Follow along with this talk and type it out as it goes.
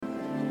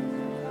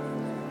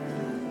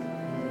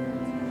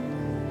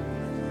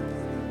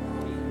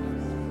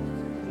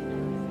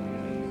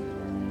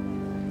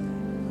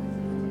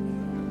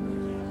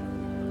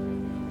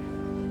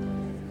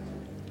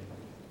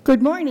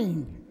Good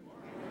morning.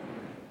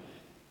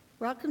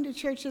 Welcome to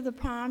Church of the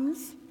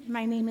Palms.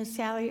 My name is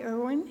Sally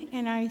Irwin,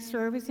 and I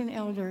serve as an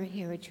elder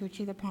here at Church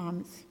of the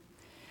Palms.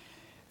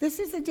 This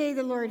is the day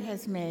the Lord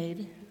has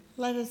made.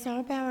 Let us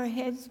all bow our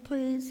heads,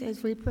 please,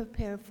 as we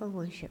prepare for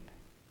worship.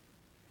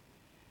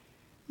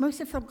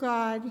 Merciful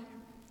God,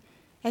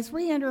 as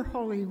we enter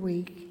Holy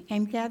Week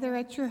and gather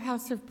at your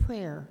house of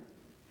prayer,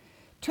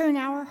 turn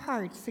our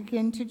hearts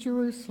again to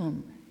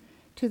Jerusalem,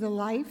 to the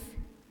life,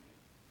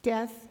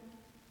 death,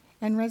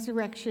 and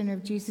resurrection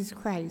of Jesus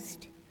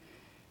Christ,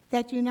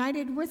 that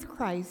united with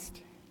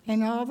Christ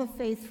and all the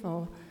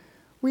faithful,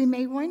 we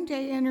may one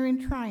day enter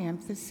in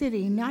triumph the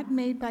city not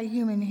made by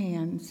human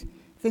hands,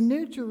 the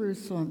new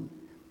Jerusalem,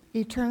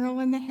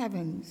 eternal in the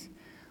heavens,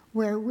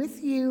 where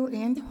with you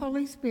and the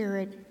Holy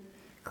Spirit,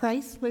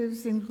 Christ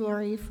lives in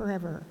glory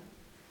forever.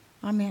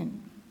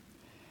 Amen.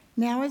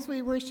 Now as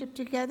we worship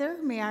together,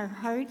 may our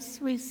hearts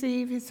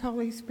receive his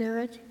Holy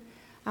Spirit,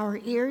 our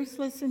ears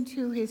listen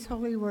to his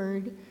holy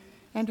word,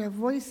 and our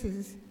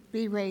voices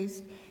be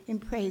raised in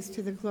praise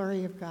to the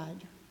glory of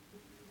God.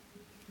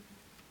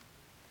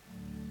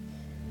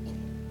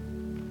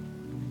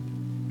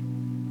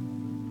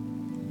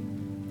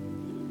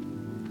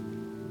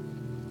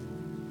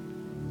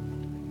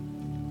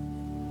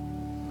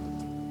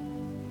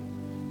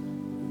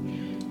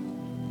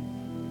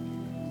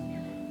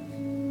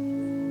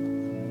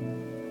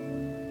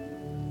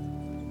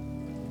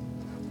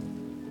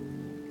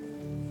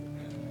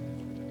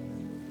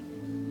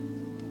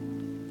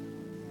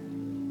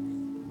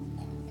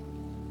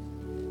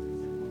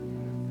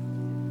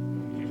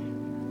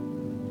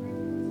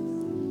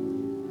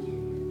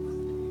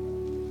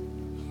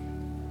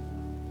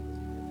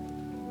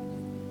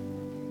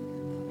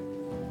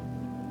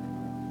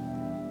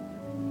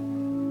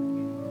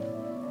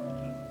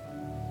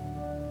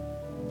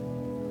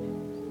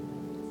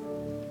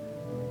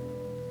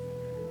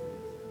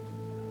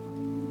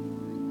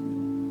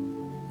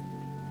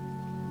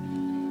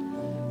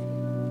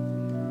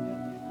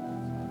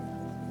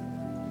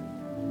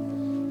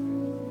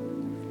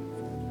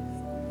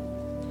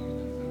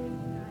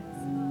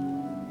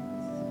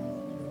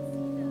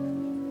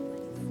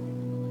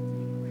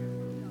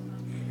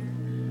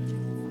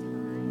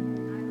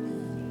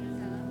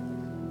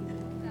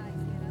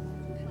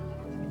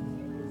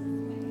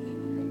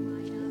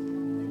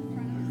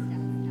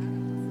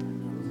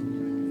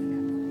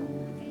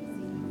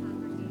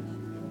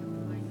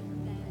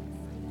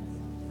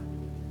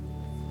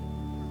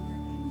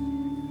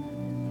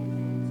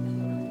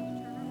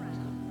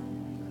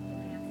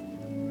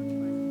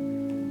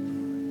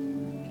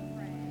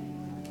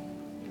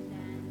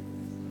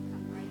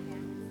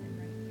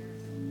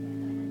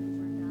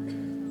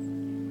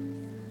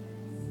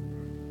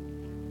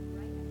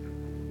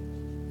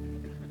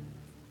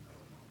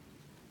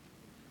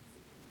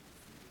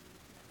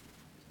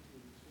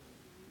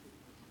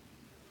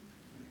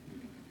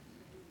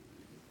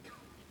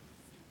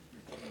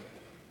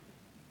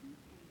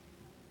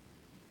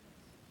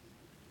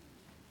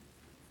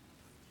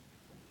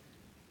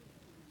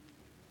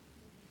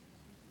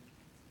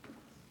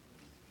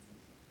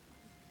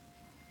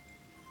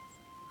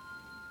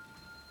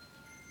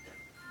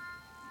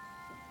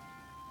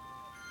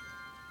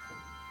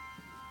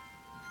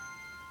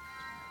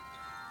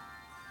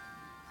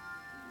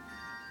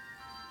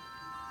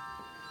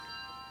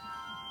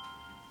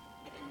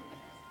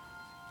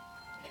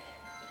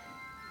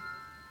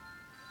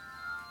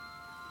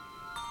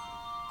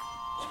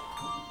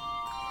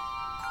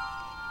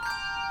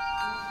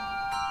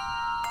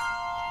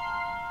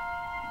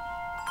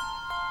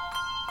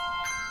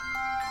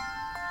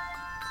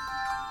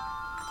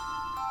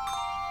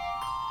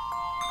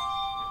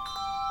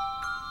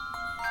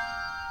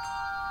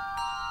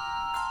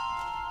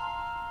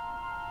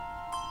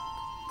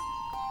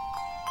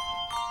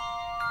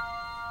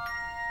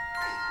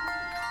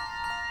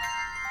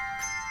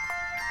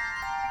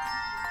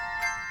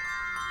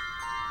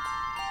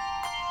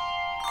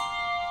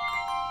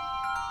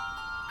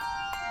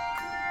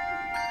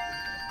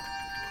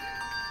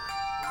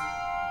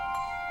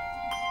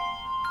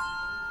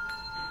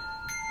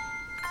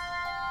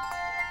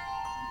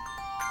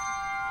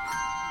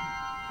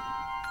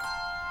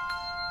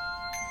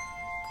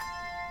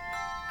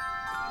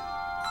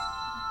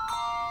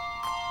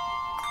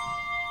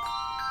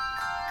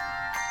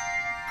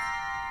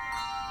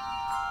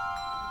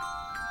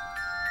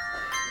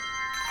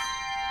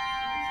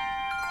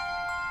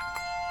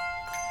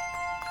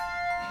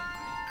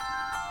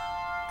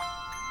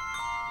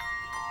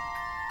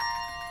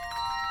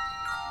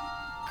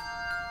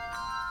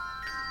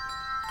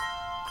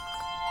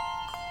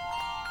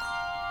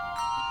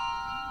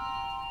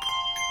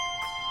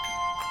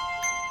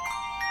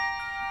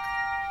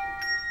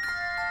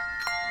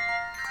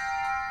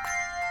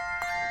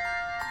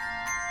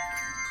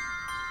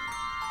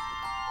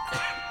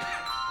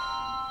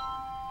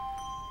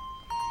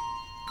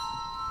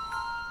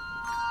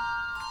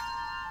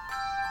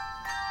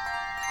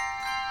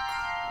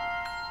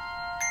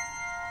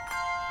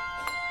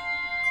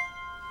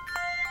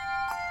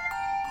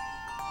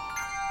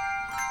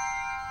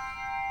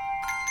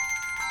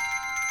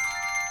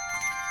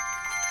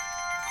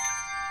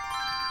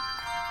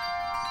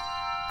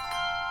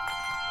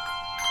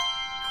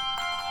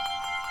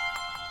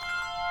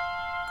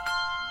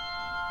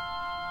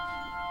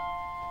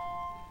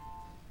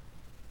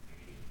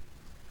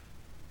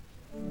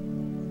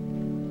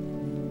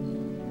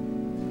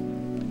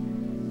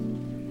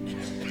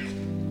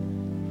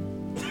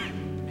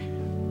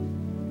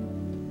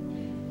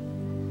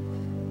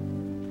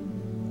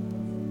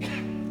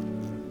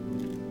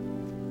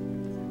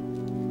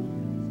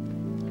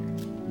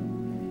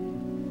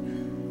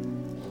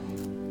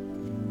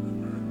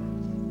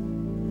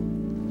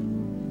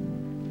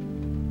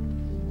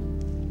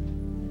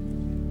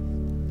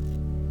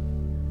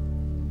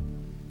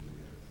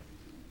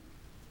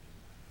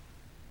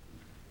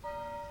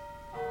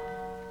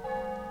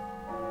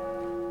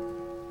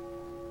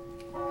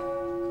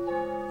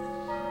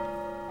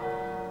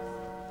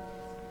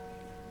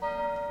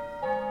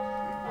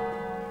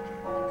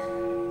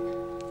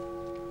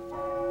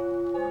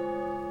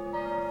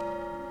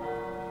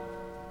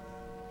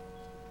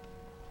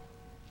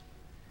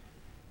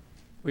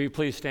 Will you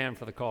please stand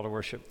for the call to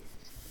worship?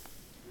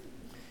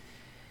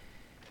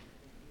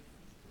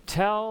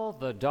 Tell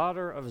the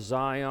daughter of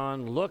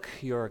Zion, look,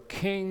 your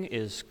king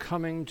is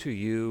coming to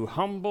you,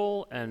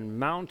 humble and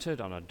mounted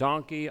on a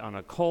donkey, on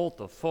a colt,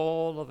 the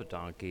foal of a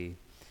donkey.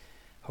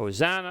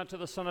 Hosanna to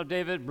the Son of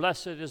David.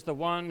 Blessed is the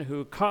one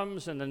who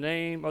comes in the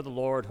name of the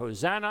Lord.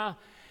 Hosanna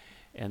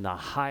in the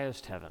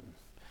highest heaven.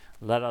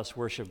 Let us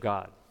worship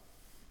God.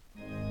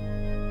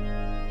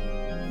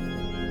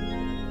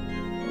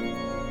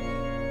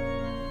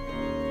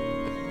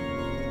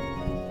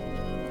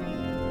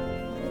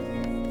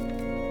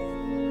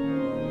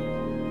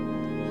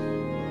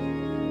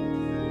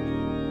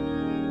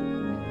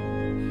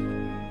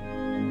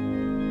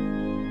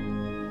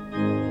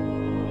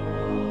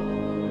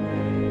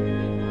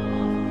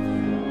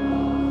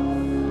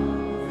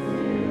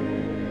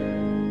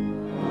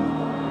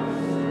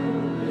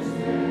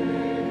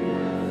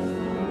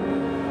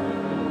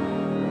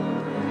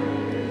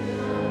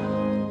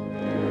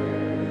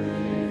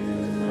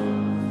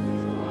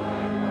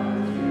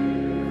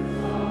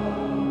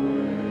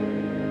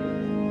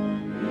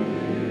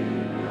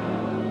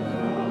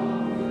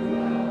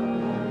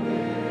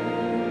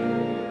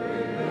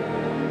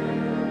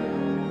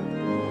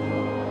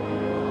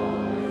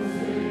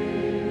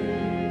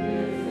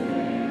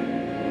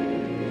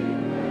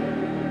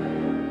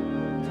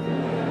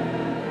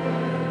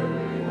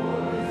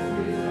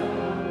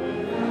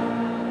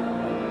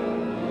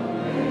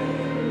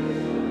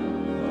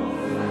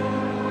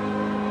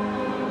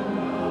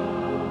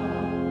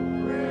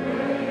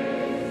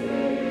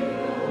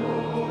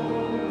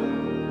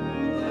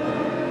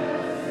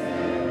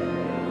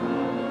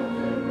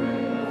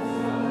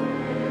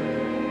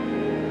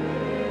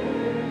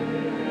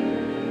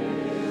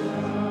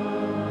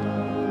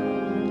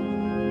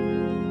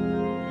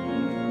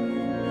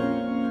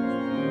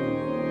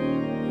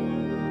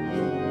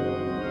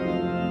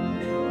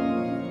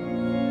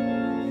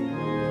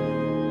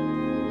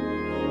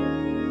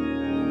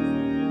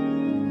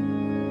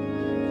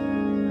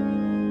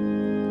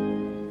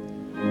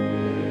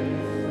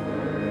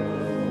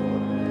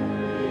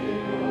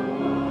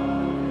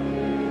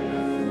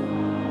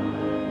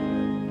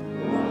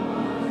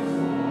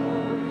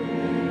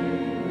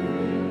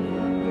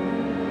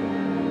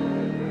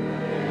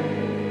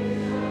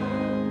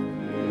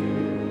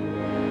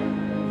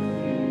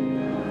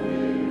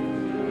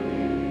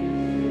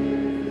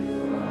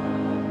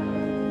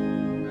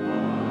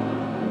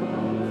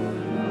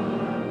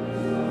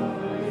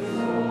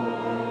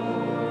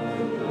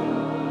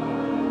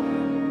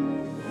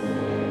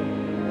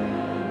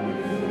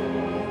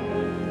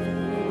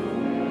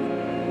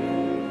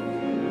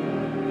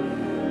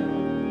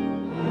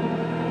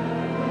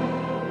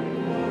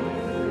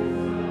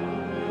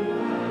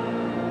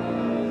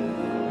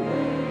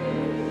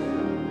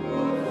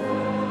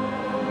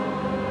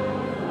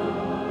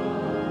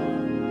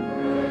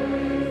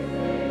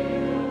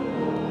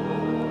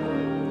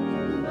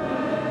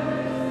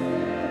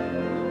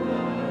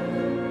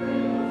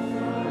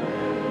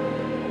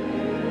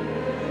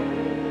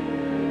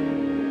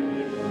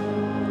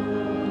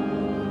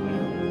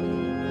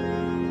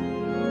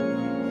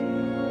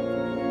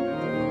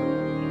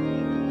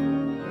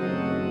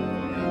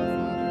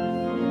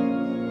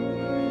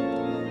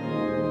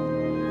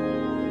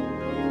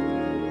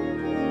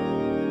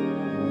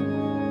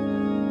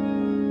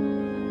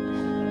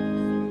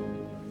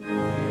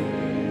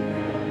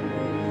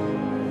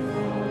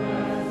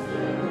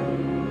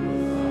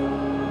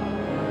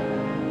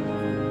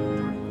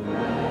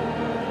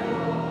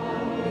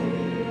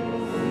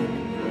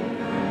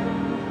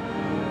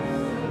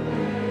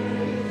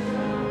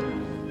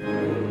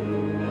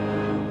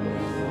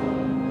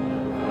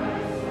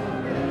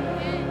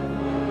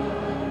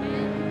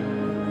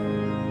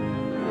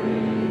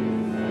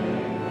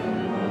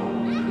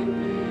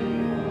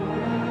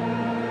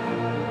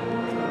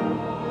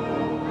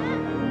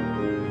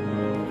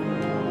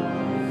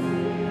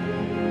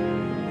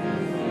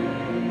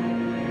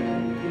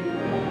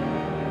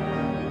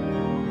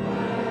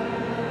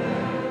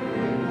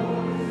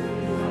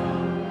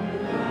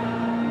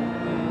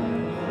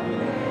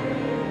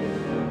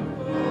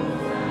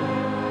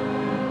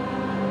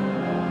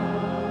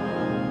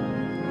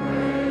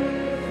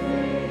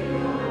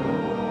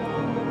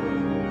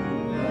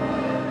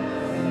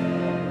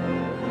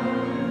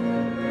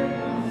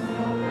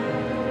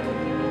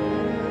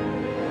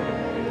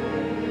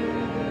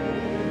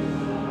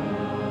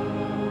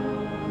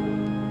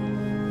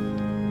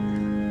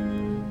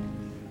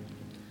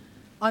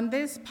 On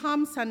this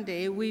Palm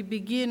Sunday, we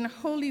begin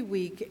Holy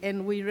Week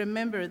and we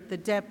remember the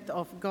depth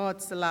of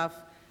God's love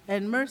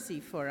and mercy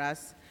for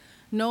us,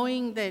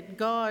 knowing that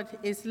God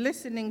is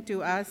listening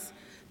to us,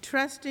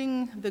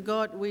 trusting the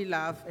God we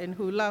love and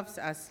who loves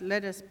us.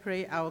 Let us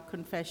pray our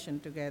confession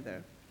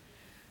together.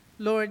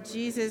 Lord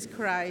Jesus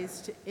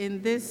Christ,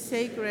 in this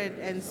sacred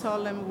and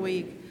solemn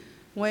week,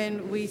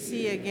 when we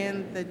see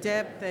again the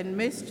depth and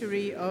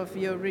mystery of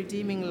your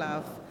redeeming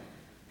love,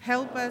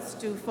 help us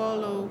to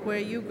follow where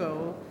you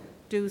go,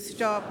 to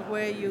stop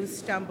where you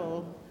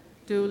stumble,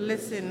 to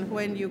listen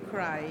when you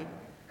cry.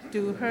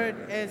 do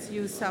hurt as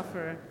you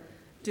suffer,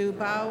 do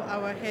bow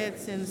our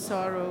heads in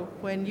sorrow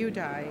when you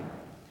die,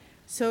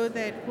 so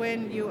that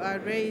when you are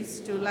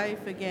raised to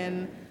life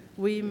again,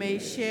 we may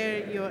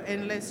share your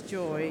endless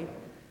joy.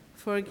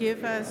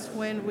 Forgive us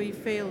when we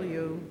fail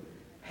you.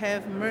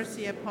 Have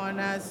mercy upon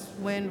us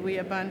when we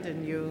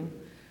abandon you.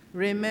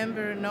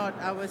 Remember not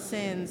our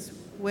sins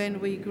when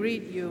we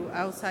greet you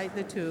outside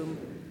the tomb.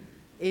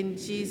 In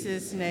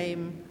Jesus'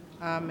 name,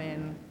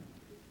 amen.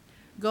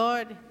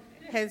 God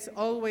has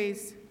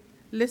always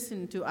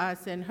listened to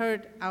us and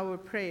heard our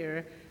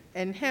prayer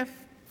and have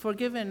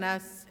forgiven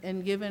us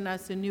and given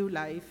us a new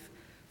life.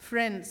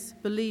 Friends,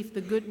 believe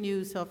the good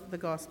news of the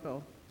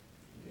gospel.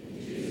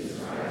 In Jesus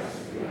Christ,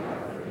 we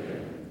are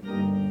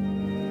forgiven.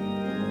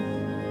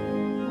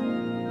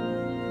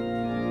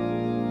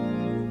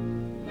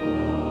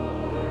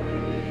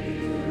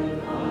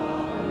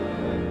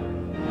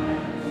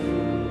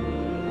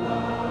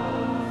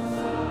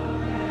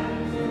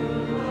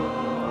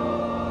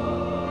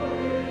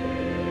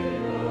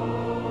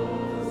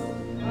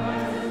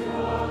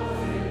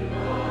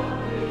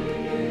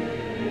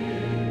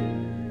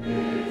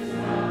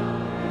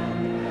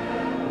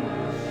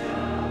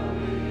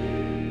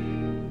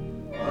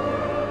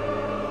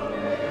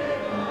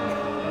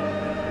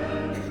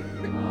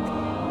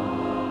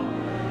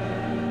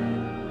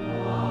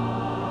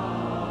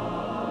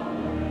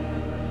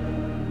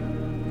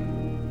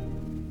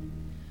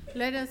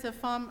 Let us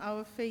affirm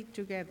our faith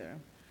together.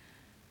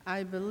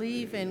 I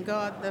believe in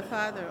God the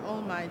Father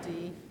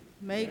Almighty,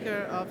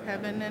 maker of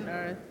heaven and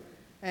earth,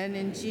 and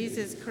in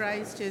Jesus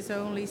Christ, his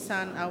only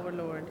Son, our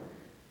Lord,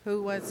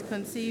 who was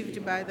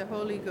conceived by the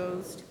Holy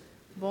Ghost,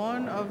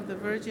 born of the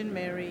Virgin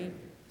Mary,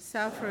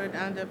 suffered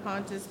under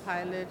Pontius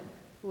Pilate,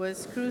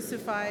 was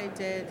crucified,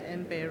 dead,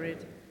 and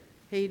buried.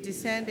 He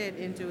descended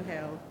into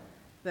hell.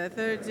 The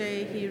third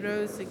day he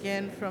rose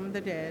again from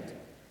the dead.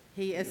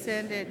 He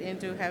ascended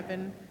into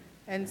heaven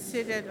and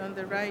sitteth on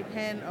the right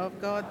hand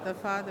of God the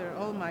Father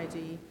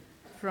Almighty.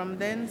 From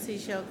thence he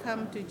shall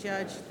come to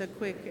judge the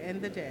quick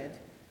and the dead.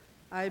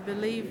 I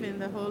believe in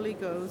the Holy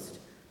Ghost,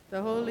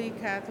 the Holy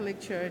Catholic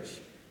Church,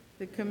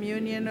 the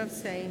communion of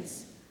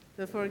saints,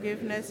 the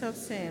forgiveness of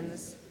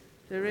sins,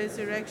 the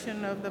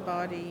resurrection of the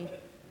body,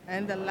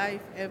 and the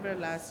life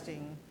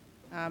everlasting.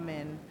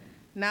 Amen.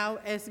 Now,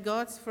 as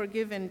God's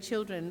forgiven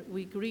children,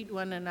 we greet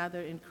one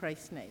another in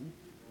Christ's name.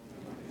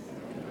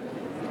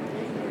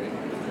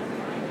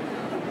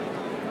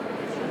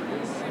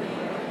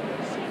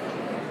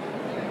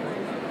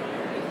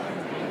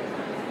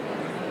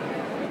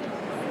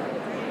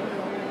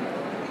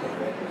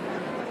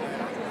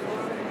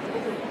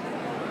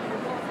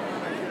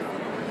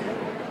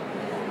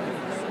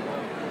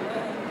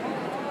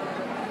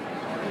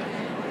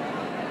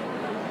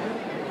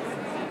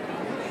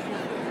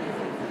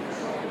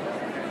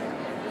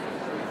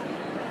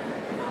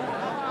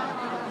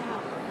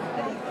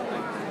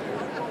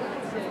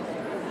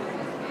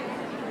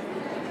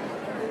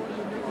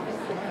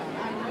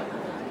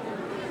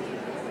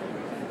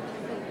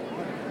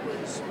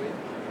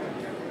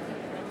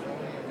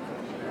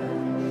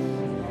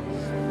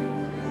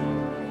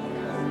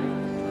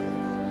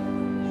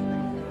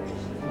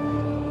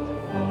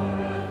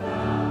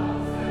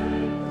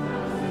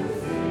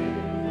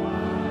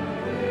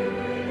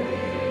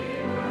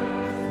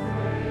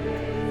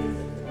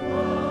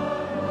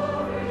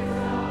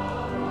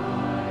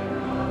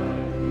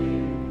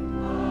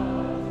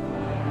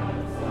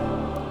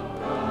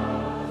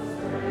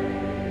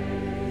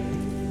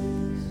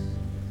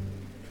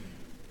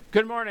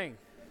 Good morning.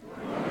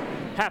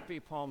 Happy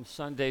Palm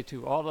Sunday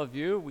to all of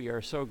you. We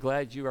are so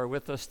glad you are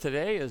with us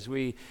today as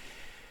we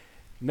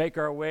make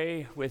our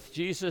way with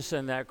Jesus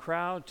and that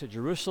crowd to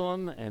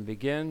Jerusalem and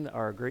begin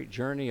our great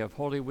journey of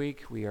Holy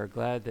Week. We are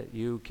glad that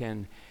you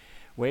can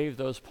wave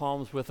those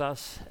palms with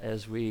us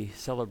as we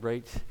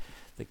celebrate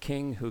the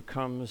King who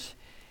comes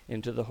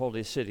into the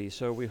holy city.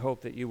 So we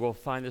hope that you will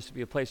find this to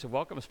be a place of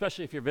welcome,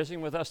 especially if you're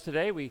visiting with us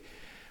today. We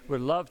would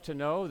love to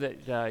know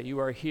that you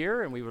are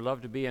here, and we would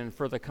love to be in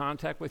further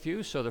contact with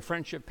you. So the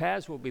friendship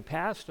pads will be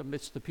passed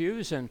amidst the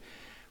pews, and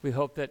we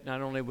hope that not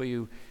only will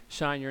you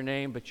sign your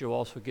name, but you'll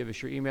also give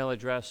us your email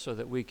address so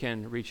that we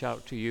can reach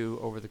out to you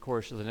over the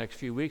course of the next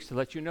few weeks to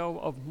let you know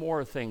of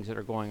more things that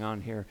are going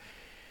on here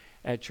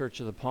at Church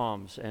of the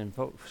Palms. And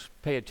folks,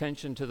 pay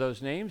attention to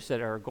those names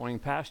that are going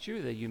past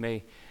you, that you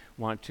may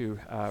want to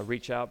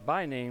reach out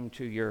by name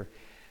to your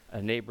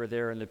a neighbor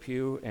there in the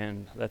pew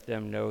and let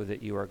them know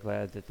that you are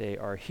glad that they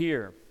are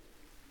here.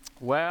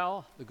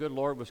 Well, the good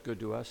Lord was good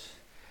to us.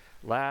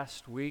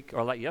 Last week,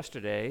 or like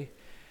yesterday,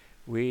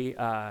 we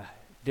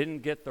didn't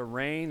get the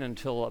rain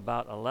until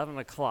about 11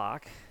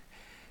 o'clock.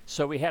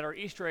 So we had our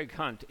Easter egg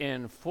hunt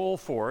in full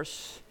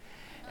force,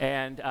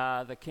 and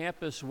the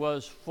campus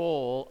was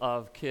full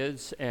of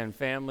kids and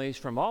families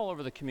from all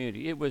over the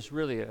community. It was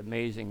really an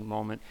amazing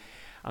moment.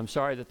 I'm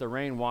sorry that the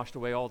rain washed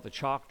away all the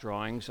chalk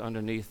drawings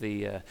underneath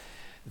the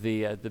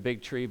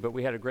big tree, but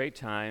we had a great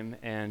time,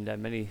 and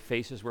many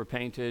faces were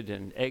painted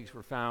and eggs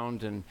were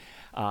found, and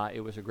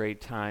it was a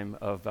great time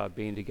of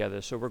being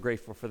together. So we're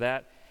grateful for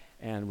that.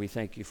 And we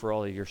thank you for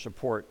all of your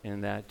support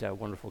in that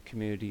wonderful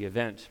community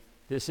event.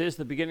 This is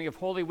the beginning of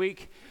Holy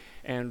Week,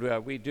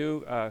 and we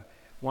do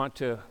want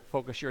to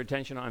focus your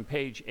attention on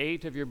page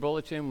 8 of your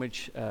bulletin,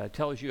 which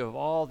tells you of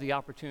all the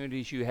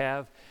opportunities you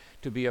have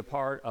to be a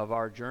part of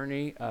our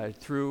journey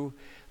through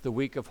the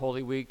week of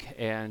Holy Week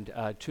and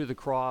to the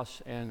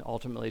cross and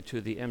ultimately to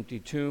the empty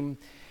tomb.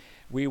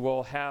 We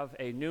will have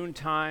a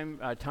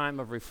noontime time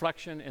of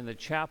reflection in the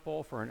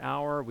chapel for an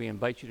hour. We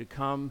invite you to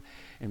come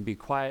and be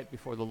quiet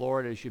before the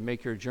Lord as you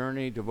make your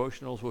journey.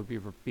 Devotionals will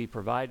be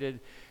provided.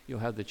 You'll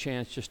have the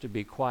chance just to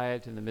be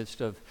quiet in the midst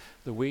of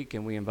the week,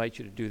 and we invite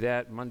you to do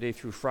that Monday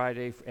through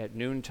Friday at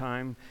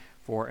noontime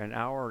for an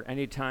hour, or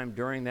any time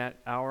during that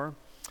hour.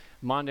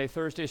 Monday,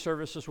 Thursday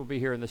services will be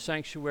here in the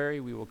sanctuary.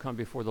 We will come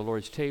before the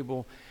Lord's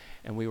table,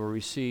 and we will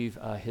receive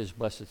his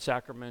blessed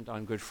sacrament.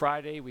 On Good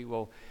Friday, we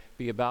will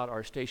be about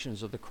our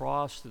Stations of the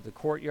Cross through the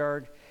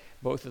courtyard.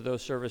 Both of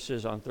those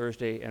services on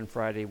Thursday and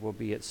Friday will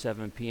be at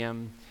 7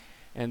 p.m.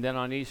 And then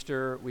on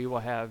Easter, we will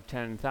have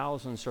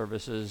 10,000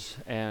 services,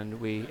 and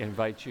we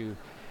invite you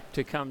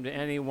to come to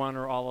any one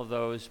or all of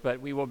those. But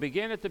we will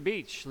begin at the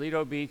beach,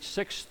 Lido Beach,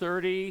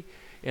 6:30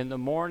 in the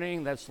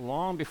morning. That's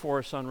long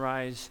before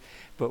sunrise,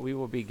 but we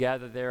will be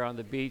gathered there on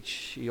the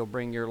beach. You'll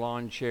bring your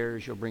lawn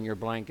chairs, you'll bring your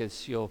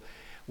blankets, you'll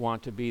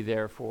want to be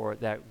there for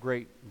that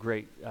great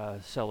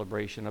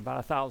celebration. About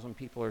 1,000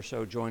 people or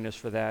so join us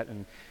for that,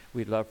 and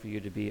we'd love for you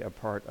to be a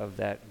part of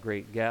that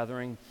great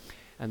gathering.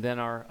 And then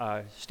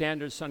our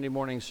standard Sunday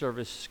morning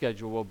service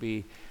schedule will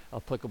be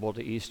applicable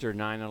to Easter,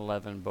 9 and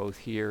 11, both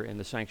here in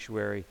the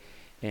sanctuary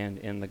and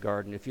in the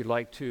garden. If you'd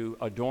like to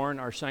adorn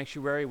our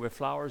sanctuary with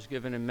flowers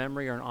given in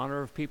memory or in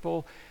honor of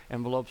people,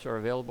 envelopes are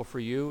available for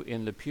you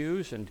in the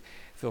pews, and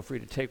feel free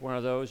to take one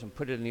of those and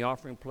put it in the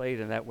offering plate,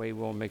 and that way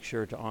we'll make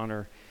sure to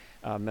honor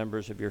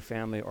members of your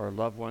family or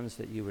loved ones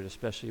that you would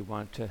especially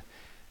want to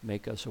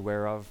make us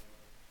aware of.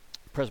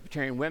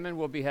 Presbyterian women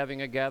will be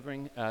having a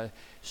gathering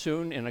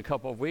soon in a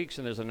couple of weeks,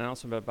 and there's an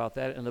announcement about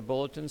that in the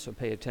bulletin, so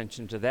pay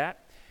attention to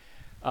that.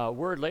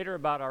 Word later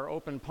about our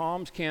Open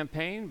Palms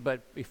campaign,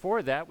 but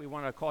before that, we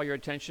want to call your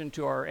attention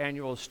to our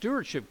annual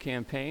stewardship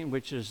campaign,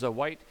 which is the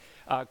white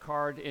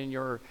card in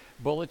your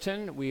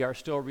bulletin. We are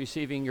still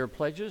receiving your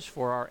pledges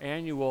for our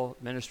annual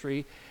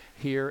ministry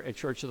here at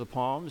Church of the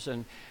Palms,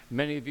 and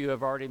many of you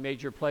have already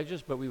made your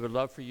pledges, but we would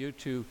love for you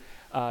to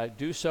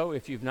do so.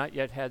 If you've not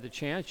yet had the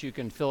chance, you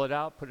can fill it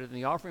out, put it in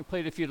the offering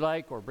plate if you'd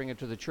like, or bring it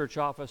to the church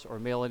office or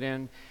mail it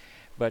in.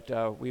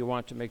 But we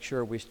want to make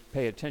sure we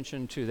pay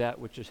attention to that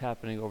which is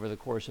happening over the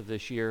course of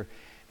this year,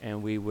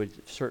 and we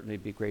would certainly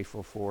be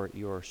grateful for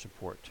your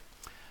support.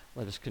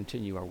 Let us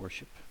continue our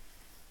worship.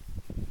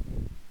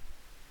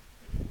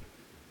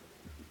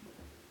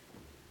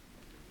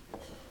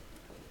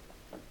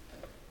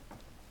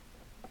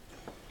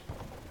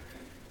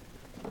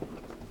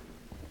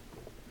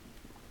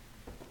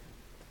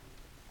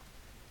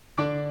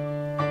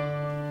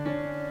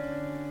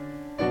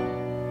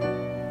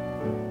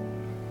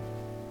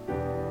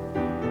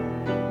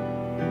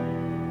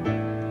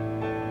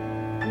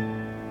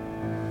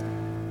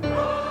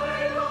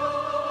 My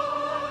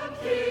Lord,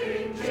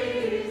 King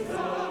Jesus.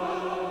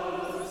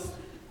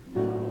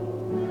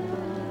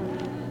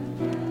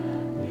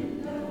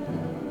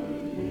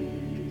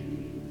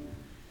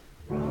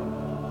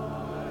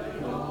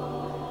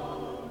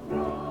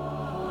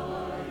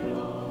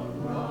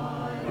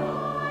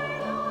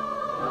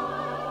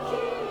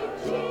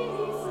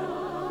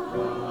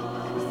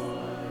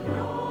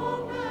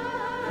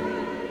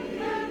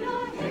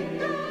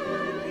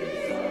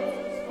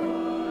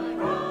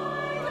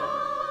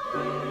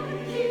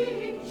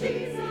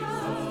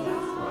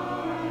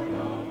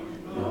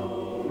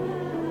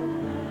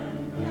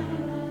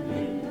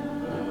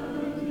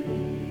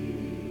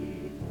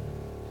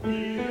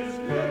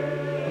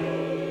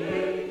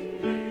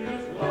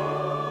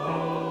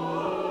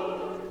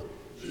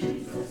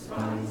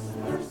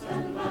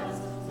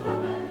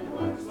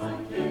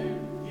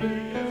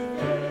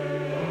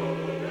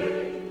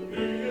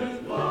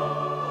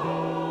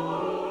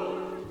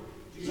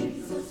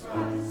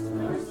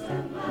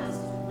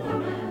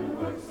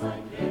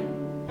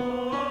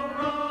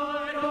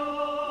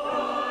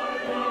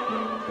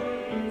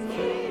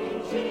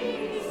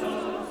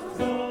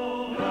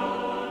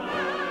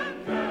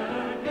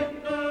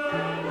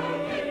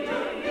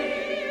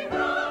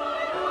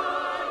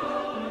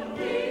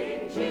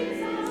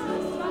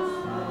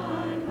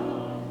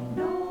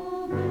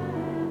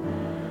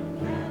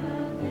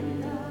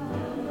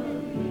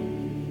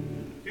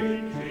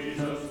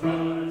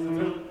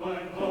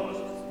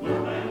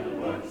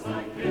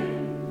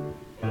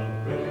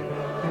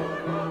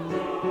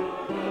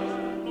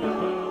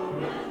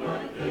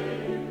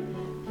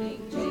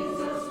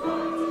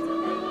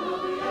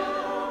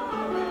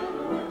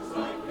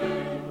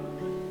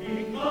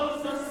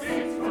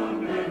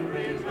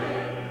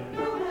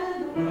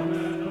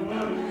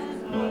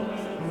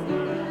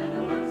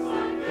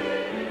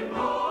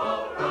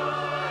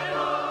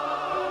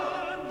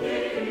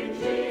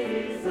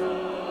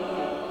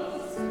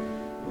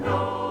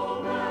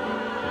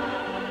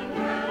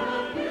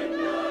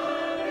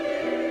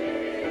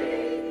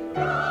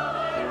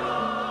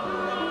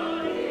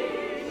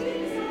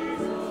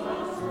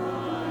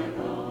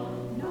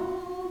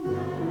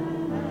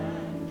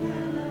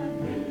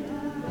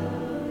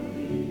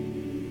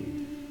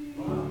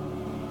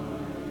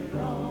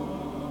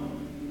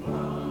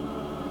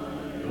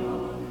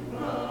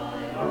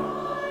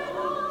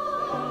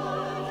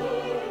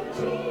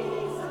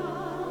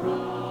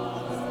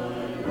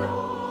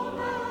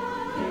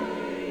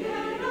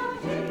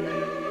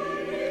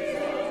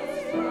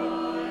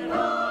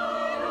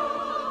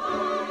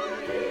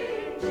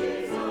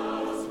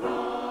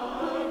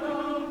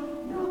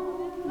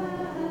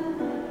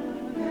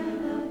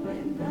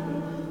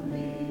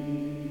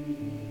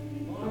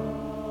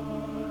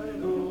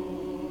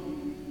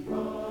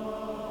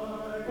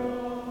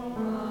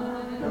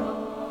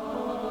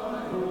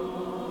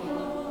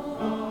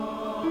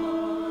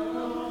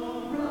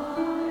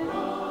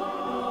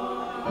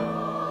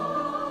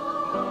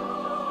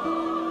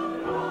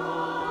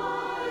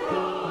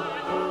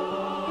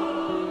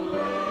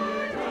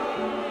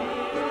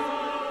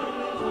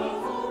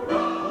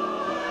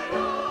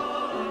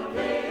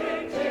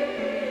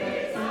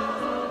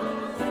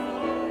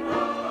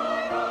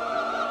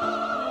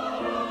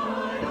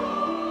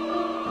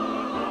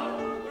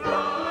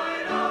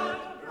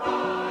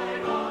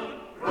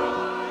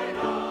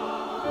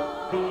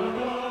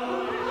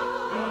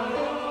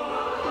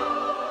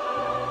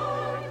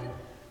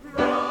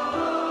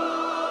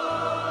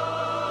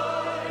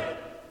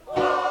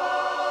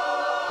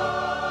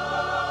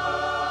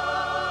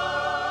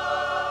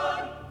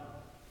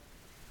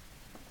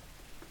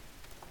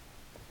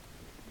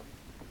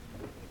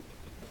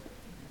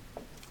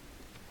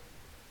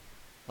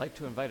 like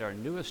to invite our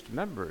newest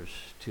members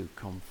to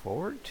come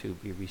forward to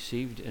be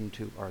received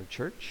into our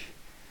church.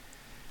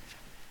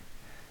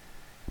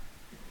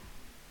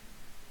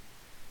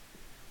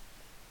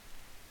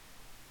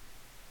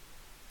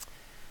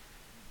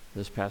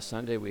 This past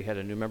Sunday, we had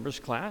a new members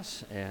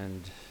class,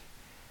 and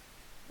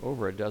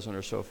over a dozen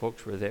or so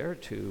folks were there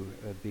to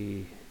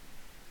be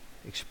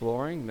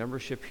exploring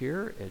membership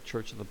here at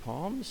Church of the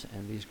Palms.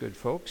 And these good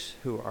folks,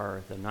 who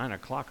are the 9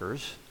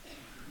 o'clockers,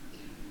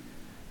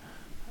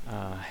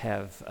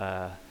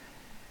 have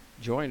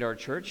joined our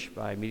church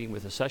by meeting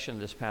with a session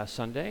this past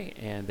Sunday,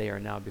 and they are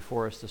now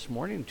before us this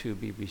morning to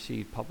be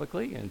received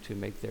publicly and to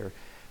make their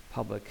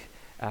public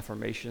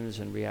affirmations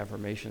and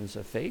reaffirmations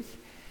of faith.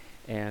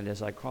 And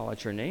as I call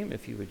out your name,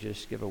 if you would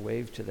just give a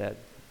wave to that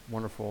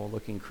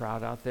wonderful-looking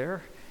crowd out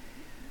there.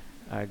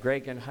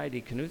 Greg and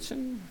Heidi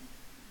Knudsen,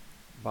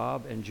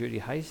 Bob and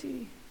Judy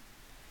Heisey,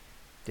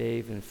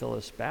 Dave and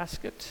Phyllis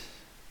Baskett,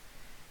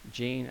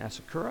 Jean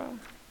Asakura,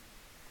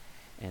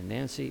 and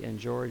Nancy and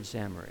George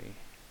Zamory.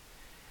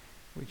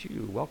 Would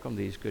you welcome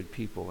these good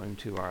people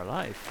into our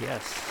life?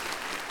 Yes.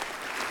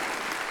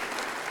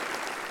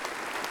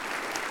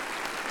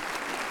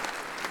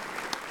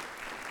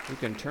 You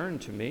can turn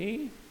to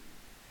me,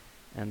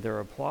 and they're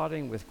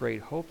applauding with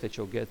great hope that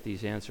you'll get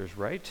these answers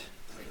right.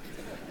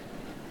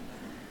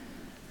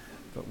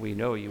 But we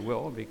know you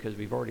will, because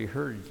we've already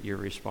heard your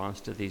response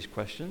to these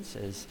questions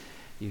as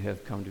you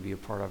have come to be a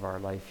part of our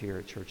life here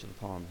at Church of the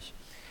Palms.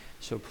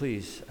 So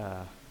please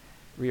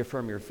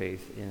reaffirm your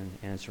faith in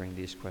answering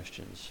these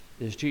questions.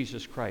 Is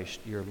Jesus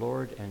Christ your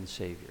Lord and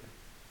Savior?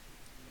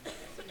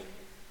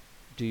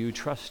 Do you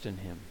trust in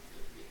him?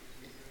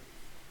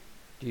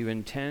 Do you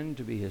intend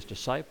to be his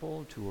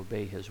disciple, to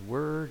obey his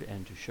word,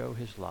 and to show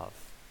his love?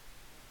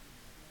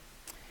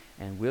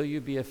 And will you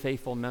be a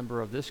faithful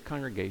member of this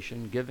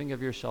congregation, giving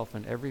of yourself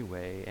in every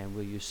way, and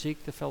will you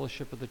seek the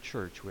fellowship of the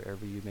church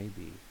wherever you may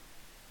be?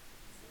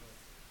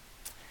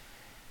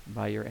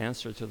 By your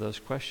answer to those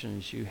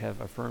questions, you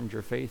have affirmed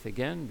your faith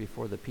again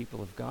before the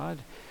people of God.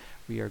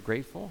 We are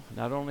grateful.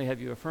 Not only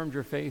have you affirmed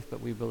your faith, but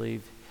we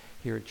believe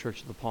here at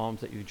Church of the Palms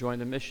that you joined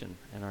the mission,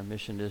 and our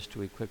mission is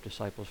to equip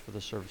disciples for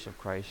the service of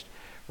Christ.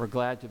 We're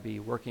glad to be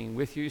working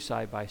with you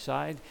side by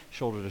side,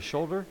 shoulder to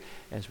shoulder,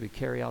 as we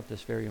carry out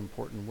this very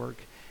important work,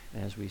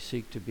 and as we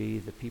seek to be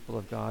the people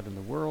of God in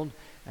the world,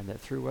 and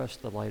that through us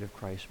the light of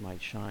Christ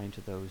might shine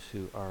to those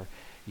who are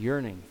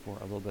yearning for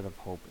a little bit of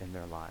hope in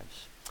their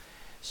lives.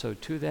 So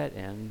to that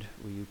end,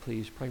 will you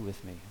please pray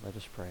with me? Let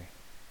us pray.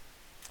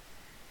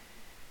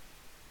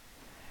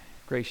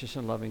 Gracious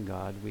and loving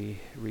God, we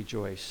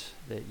rejoice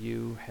that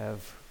you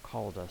have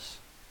called us.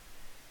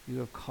 You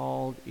have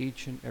called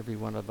each and every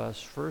one of us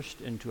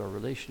first into a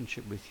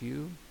relationship with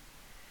you.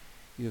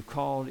 You have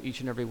called each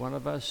and every one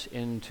of us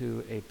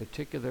into a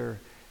particular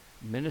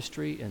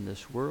ministry in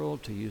this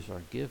world to use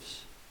our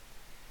gifts.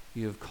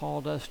 You have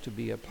called us to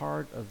be a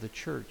part of the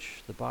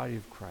church, the body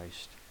of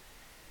Christ.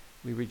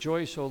 We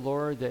rejoice, O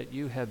Lord, that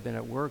you have been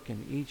at work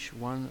in each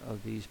one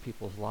of these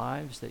people's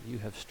lives, that you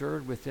have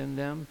stirred within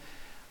them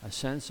a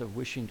sense of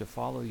wishing to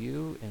follow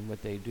you in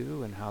what they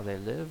do and how they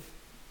live.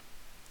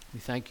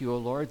 We thank you, O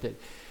Lord, that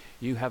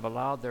you have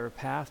allowed their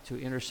path to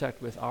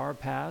intersect with our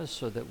paths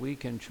so that we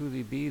can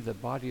truly be the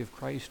body of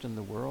Christ in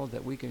the world,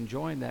 that we can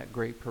join that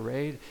great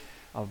parade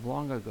of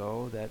long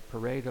ago, that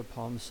parade of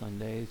Palm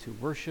Sunday, to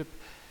worship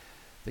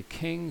the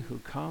King who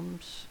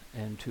comes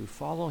and to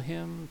follow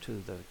him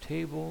to the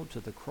table, to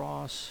the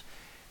cross,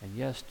 and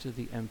yes, to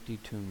the empty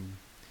tomb.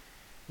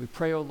 We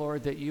pray, O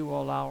Lord, that you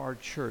will allow our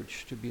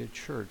church to be a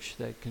church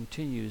that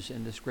continues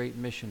in this great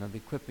mission of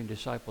equipping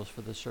disciples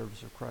for the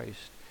service of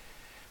Christ.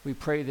 We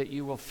pray that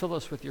you will fill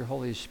us with your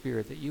Holy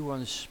Spirit, that you will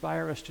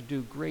inspire us to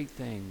do great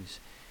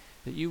things,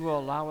 that you will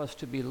allow us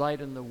to be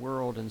light in the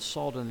world and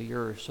salt in the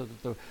earth, so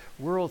that the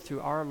world through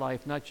our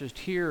life, not just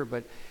here,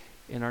 but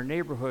in our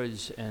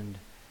neighborhoods and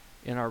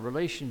in our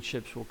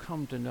relationships, will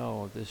come to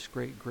know this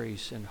great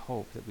grace and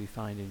hope that we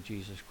find in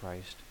Jesus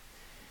Christ.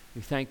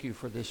 We thank you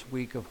for this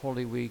week of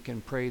Holy Week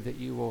and pray that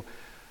you will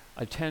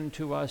attend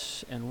to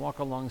us and walk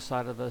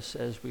alongside of us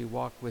as we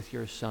walk with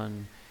your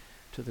Son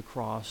to the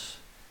cross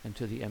and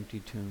to the empty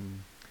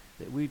tomb,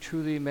 that we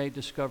truly may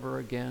discover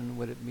again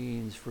what it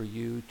means for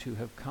you to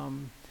have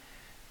come,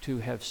 to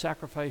have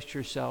sacrificed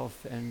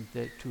yourself, and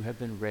that to have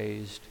been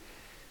raised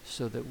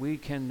so that we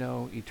can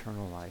know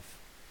eternal life.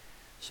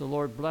 So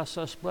Lord, bless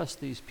us, bless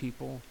these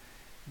people,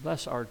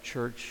 bless our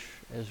church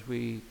as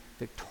we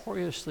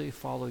victoriously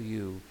follow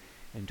you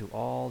into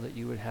all that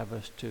you would have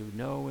us to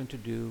know and to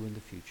do in the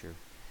future.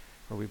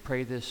 For we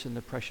pray this in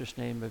the precious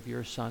name of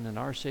your Son and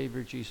our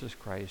Savior, Jesus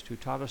Christ, who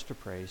taught us to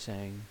pray,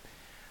 saying,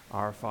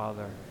 Our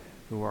Father,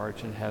 who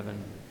art in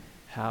heaven,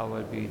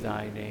 hallowed be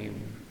thy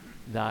name.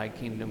 Thy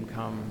kingdom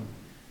come,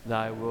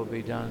 thy will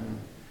be done,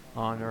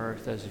 on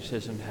earth as it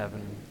is in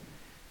heaven.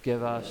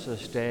 Give us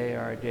this day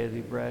our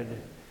daily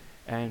bread,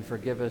 and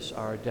forgive us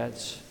our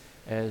debts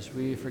as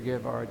we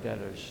forgive our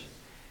debtors.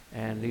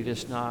 And lead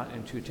us not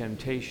into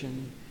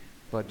temptation,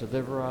 but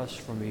deliver us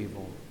from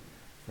evil.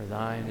 For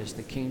thine is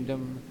the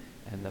kingdom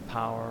and the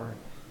power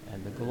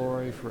and the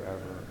glory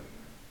forever.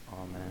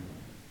 Amen.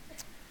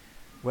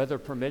 Weather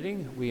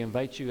permitting, we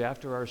invite you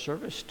after our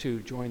service to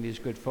join these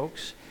good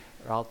folks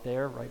out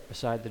there right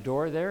beside the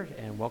door there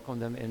and welcome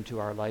them into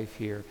our life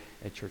here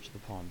at Church of the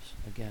Palms.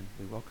 Again,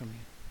 we welcome you.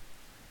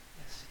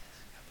 Yes,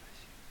 God bless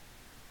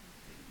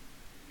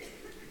you. Yes.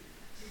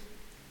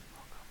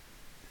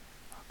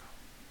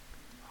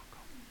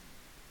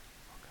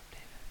 Welcome,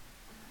 David.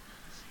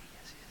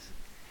 Yes.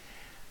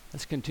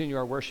 Let's continue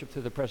our worship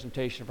through the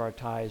presentation of our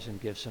tithes and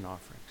gifts and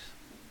offerings.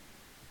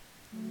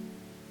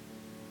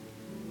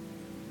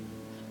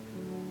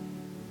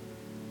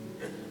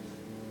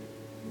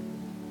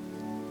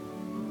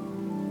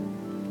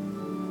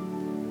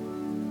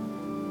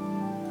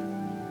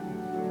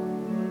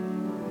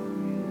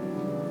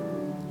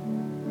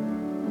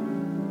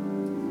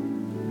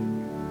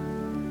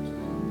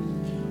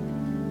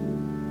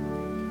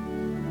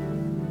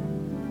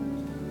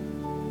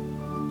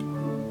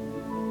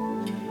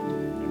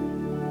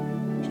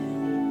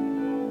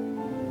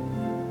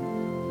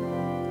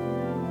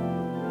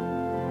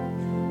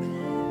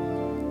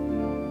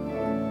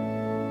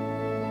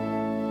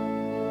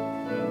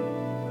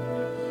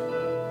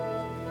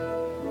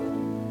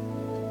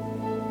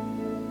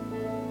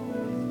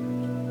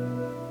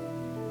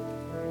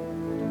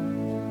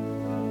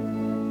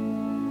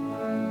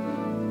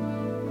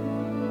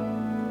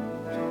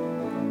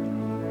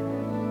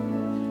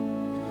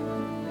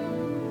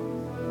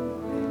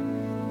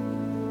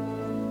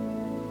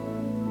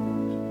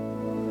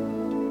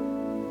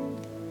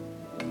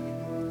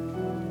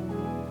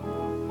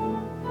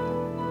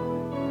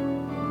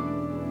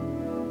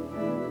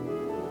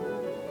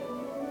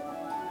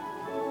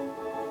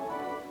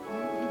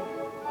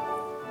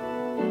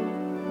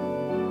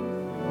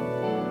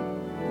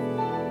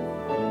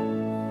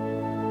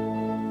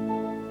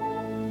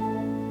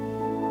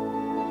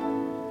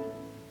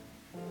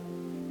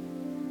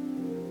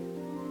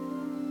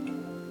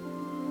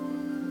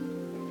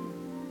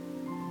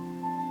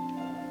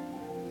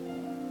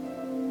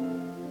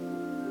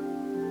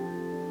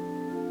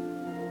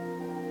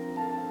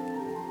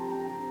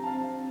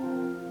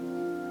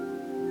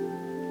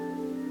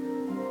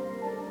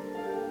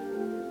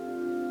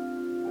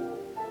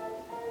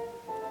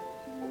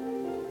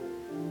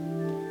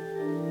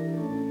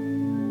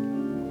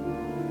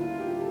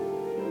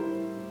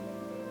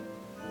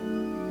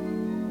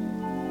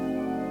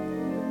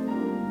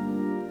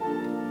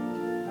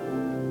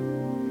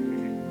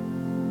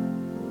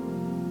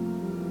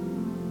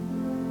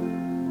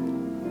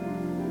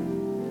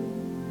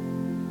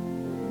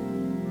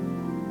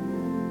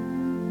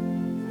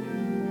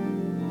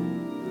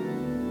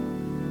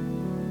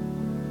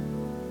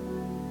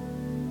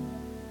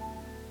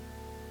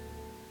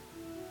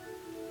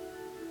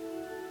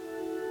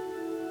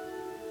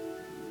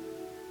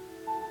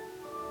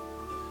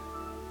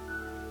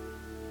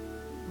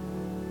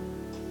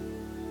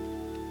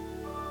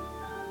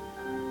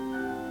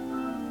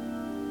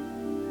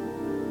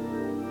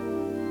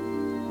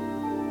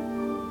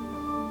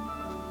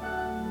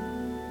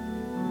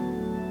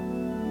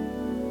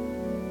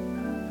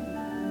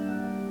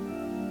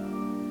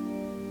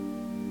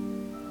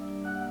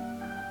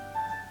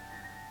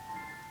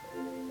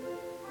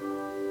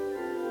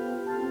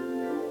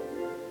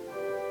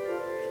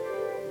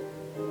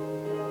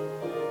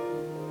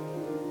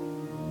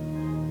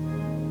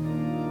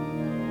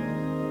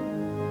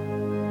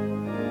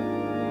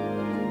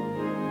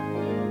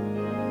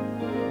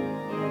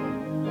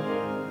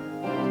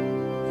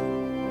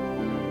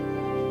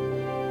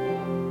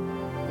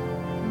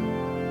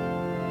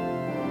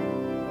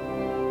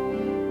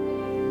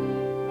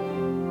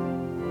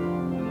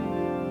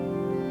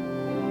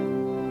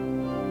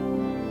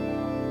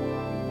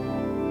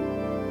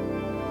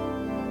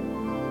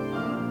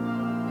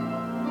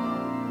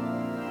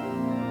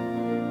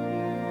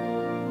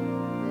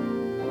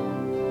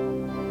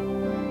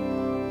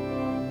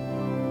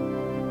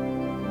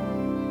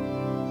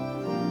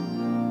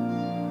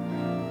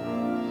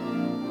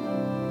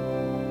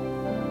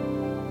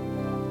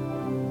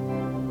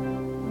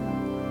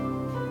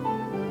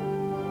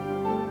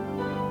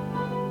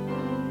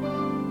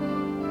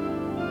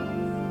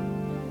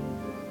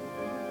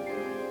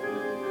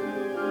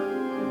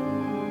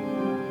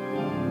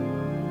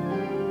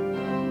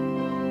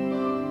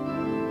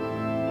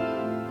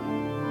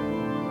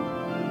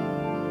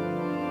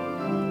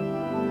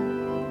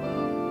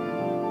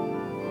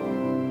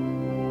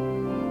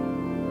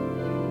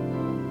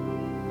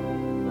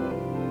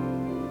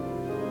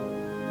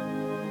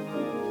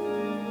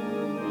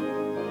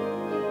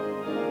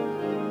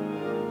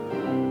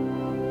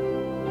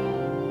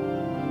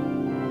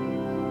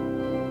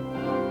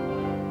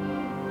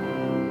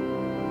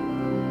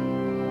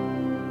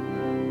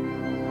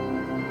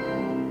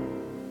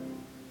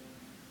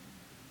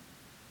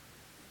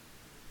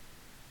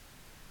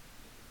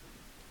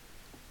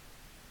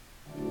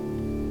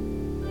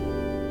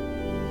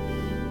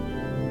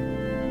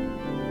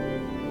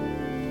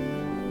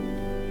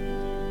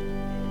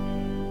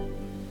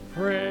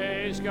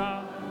 Praise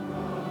God.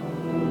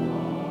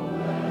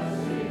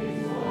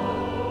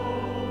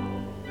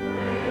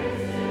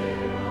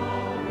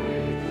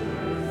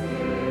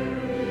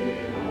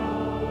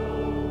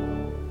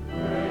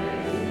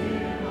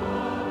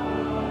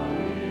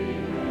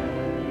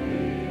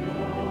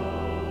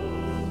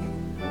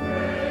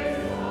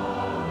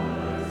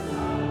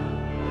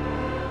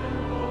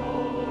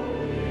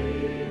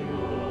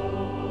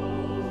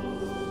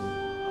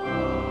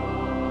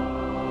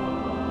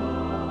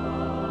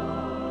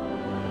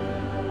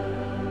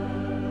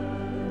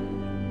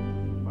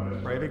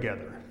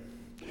 together.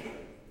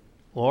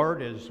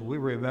 Lord, as we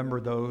remember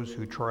those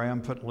who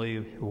triumphantly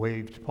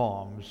waved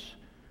palms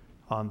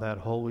on that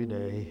holy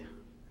day,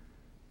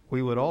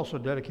 we would also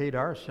dedicate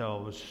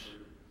ourselves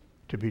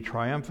to be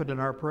triumphant in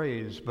our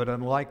praise, but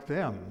unlike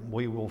them,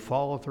 we will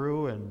follow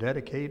through and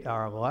dedicate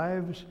our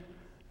lives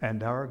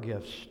and our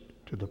gifts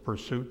to the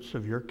pursuits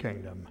of your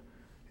kingdom.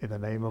 In the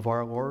name of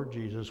our Lord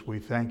Jesus, we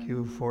thank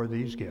you for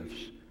these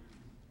gifts.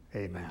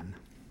 Amen.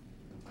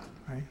 All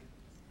right.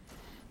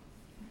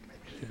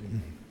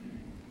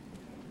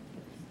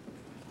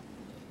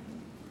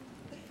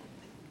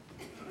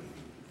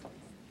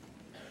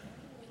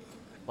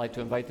 I'd like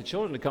to invite the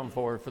children to come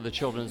forward for the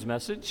children's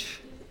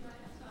message.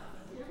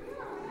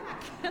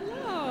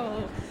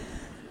 Hello.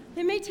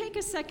 It may take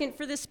a second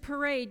for this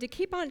parade to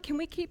keep on. Can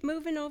we keep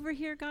moving over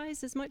here,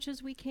 guys, as much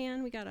as we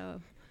can? We got a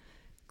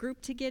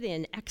group to get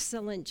in.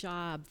 Excellent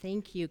job.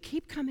 Thank you.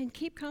 Keep coming.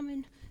 Keep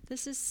coming.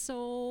 This is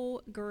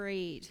so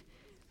great.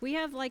 We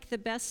have like the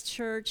best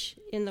church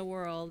in the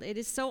world. It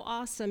is so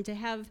awesome to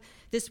have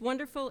this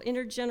wonderful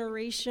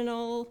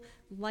intergenerational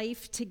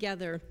life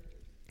together.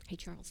 Hey,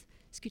 Charles,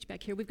 scooch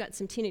back here. We've got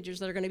some teenagers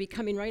that are going to be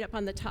coming right up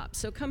on the top.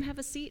 So come have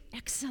a seat.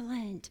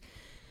 Excellent.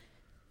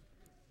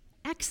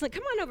 Excellent.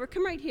 Come on over.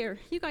 Come right here.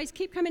 You guys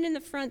keep coming in the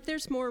front.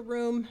 There's more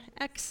room.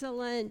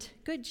 Excellent.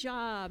 Good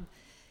job.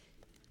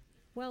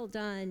 Well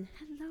done.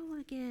 Hello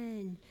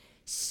again.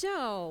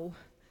 So,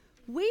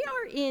 we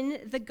are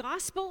in the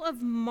Gospel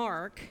of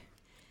Mark,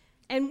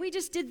 and we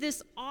just did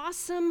this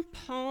awesome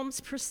Palms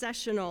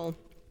processional.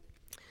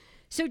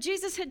 So,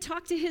 Jesus had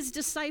talked to his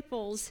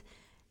disciples,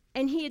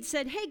 and he had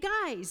said, hey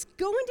guys,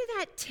 go into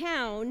that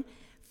town,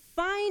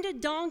 find a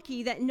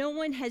donkey that no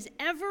one has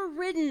ever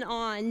ridden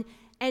on,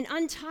 and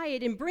untie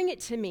it and bring it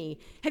to me.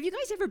 Have you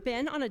guys ever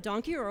been on a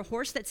donkey or a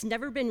horse that's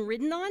never been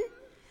ridden on?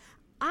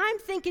 I'm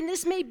thinking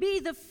this may be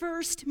the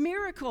first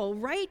miracle,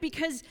 right?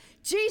 Because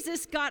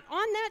Jesus got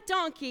on that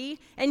donkey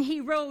and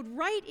he rode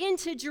right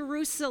into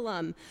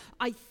Jerusalem.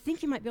 I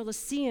think you might be able to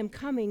see him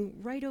coming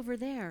right over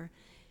there.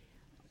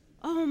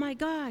 Oh my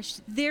gosh,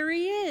 there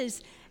he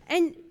is.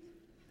 And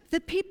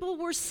the people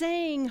were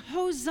saying,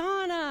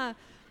 Hosanna,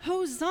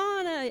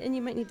 Hosanna. And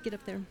you might need to get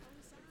up there.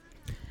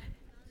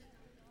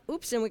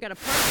 Oops, and we got a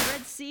part of the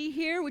Red Sea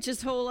here, which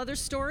is a whole other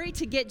story,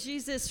 to get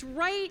Jesus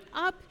right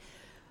up.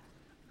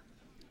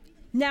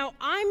 Now,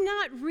 I'm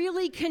not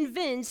really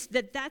convinced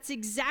that that's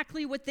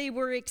exactly what they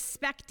were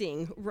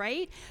expecting,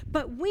 right?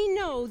 But we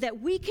know that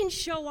we can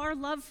show our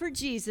love for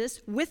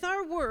Jesus with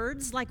our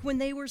words, like when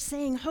they were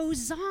saying,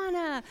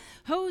 Hosanna,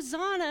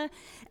 Hosanna,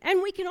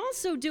 and we can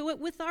also do it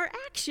with our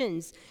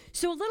actions.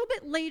 So a little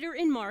bit later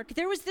in Mark,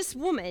 there was this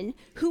woman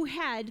who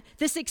had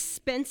this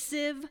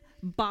expensive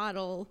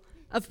bottle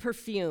of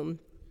perfume.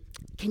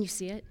 Can you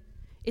see it?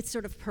 It's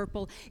sort of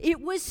purple.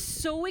 It was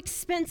so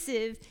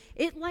expensive,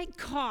 it like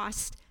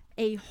cost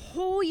a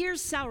whole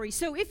year's salary.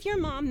 So if your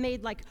mom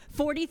made like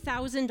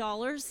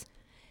 $40,000,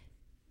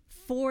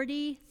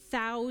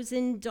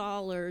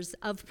 $40,000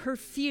 of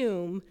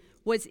perfume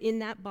was in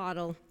that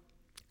bottle.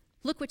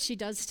 Look what she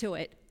does to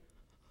it.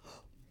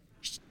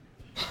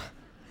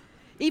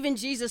 Even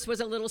Jesus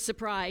was a little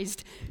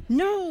surprised.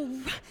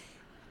 No.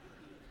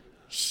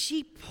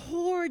 She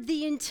poured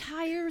the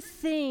entire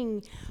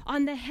thing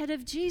on the head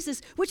of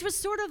Jesus, which was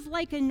sort of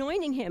like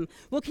anointing him.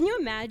 Well, can you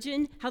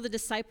imagine how the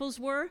disciples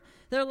were?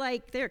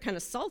 They're kind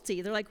of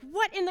salty. They're like,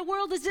 what in the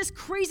world is this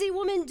crazy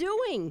woman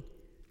doing?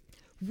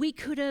 We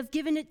could have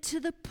given it to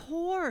the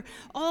poor,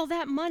 all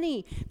that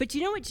money. But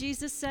you know what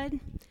Jesus said?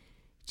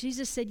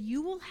 Jesus said,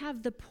 you will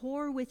have the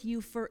poor with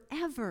you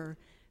forever,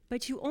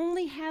 but you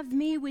only have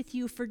me with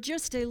you for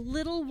just a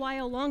little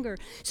while longer.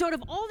 So out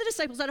of all the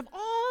disciples, out of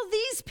all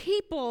these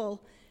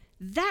people,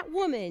 that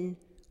woman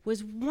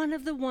was one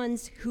of the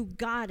ones who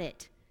got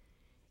it.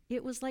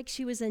 It was like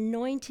she was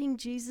anointing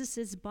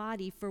Jesus'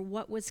 body for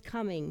what was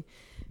coming,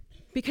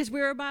 because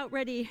we're about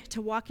ready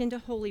to walk into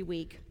Holy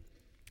Week.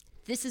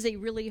 This is a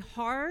really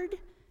hard,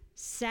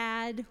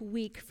 sad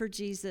week for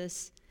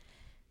Jesus.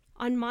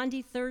 On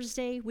Maundy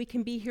Thursday, we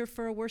can be here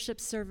for a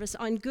worship service.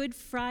 On Good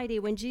Friday,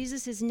 when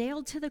Jesus is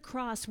nailed to the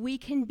cross, we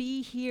can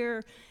be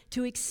here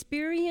to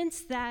experience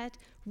that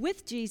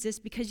with Jesus,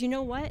 because you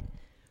know what?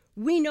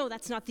 We know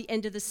that's not the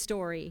end of the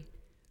story.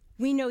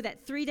 We know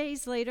that 3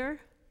 days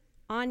later,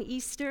 on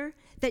Easter,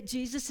 that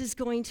Jesus is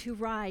going to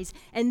rise.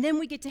 And then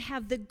we get to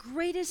have the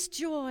greatest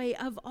joy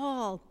of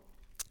all.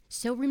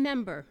 So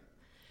remember,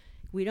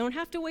 we don't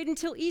have to wait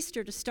until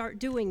Easter to start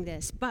doing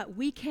this, but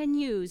we can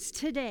use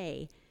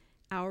today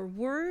our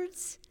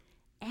words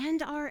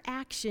and our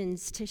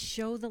actions to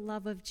show the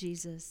love of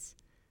Jesus.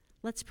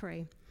 Let's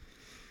pray.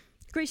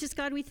 Gracious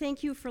God, we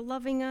thank you for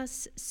loving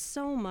us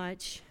so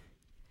much.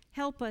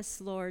 Help us,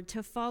 Lord,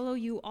 to follow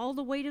you all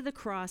the way to the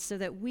cross so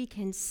that we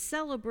can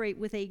celebrate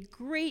with a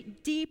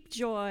great, deep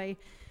joy,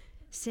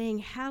 saying,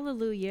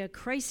 hallelujah,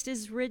 Christ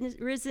is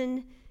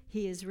risen.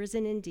 He is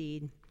risen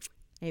indeed.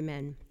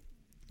 Amen.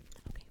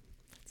 Okay,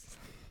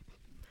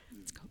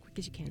 let's go quick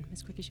as you can,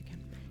 as quick as you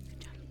can.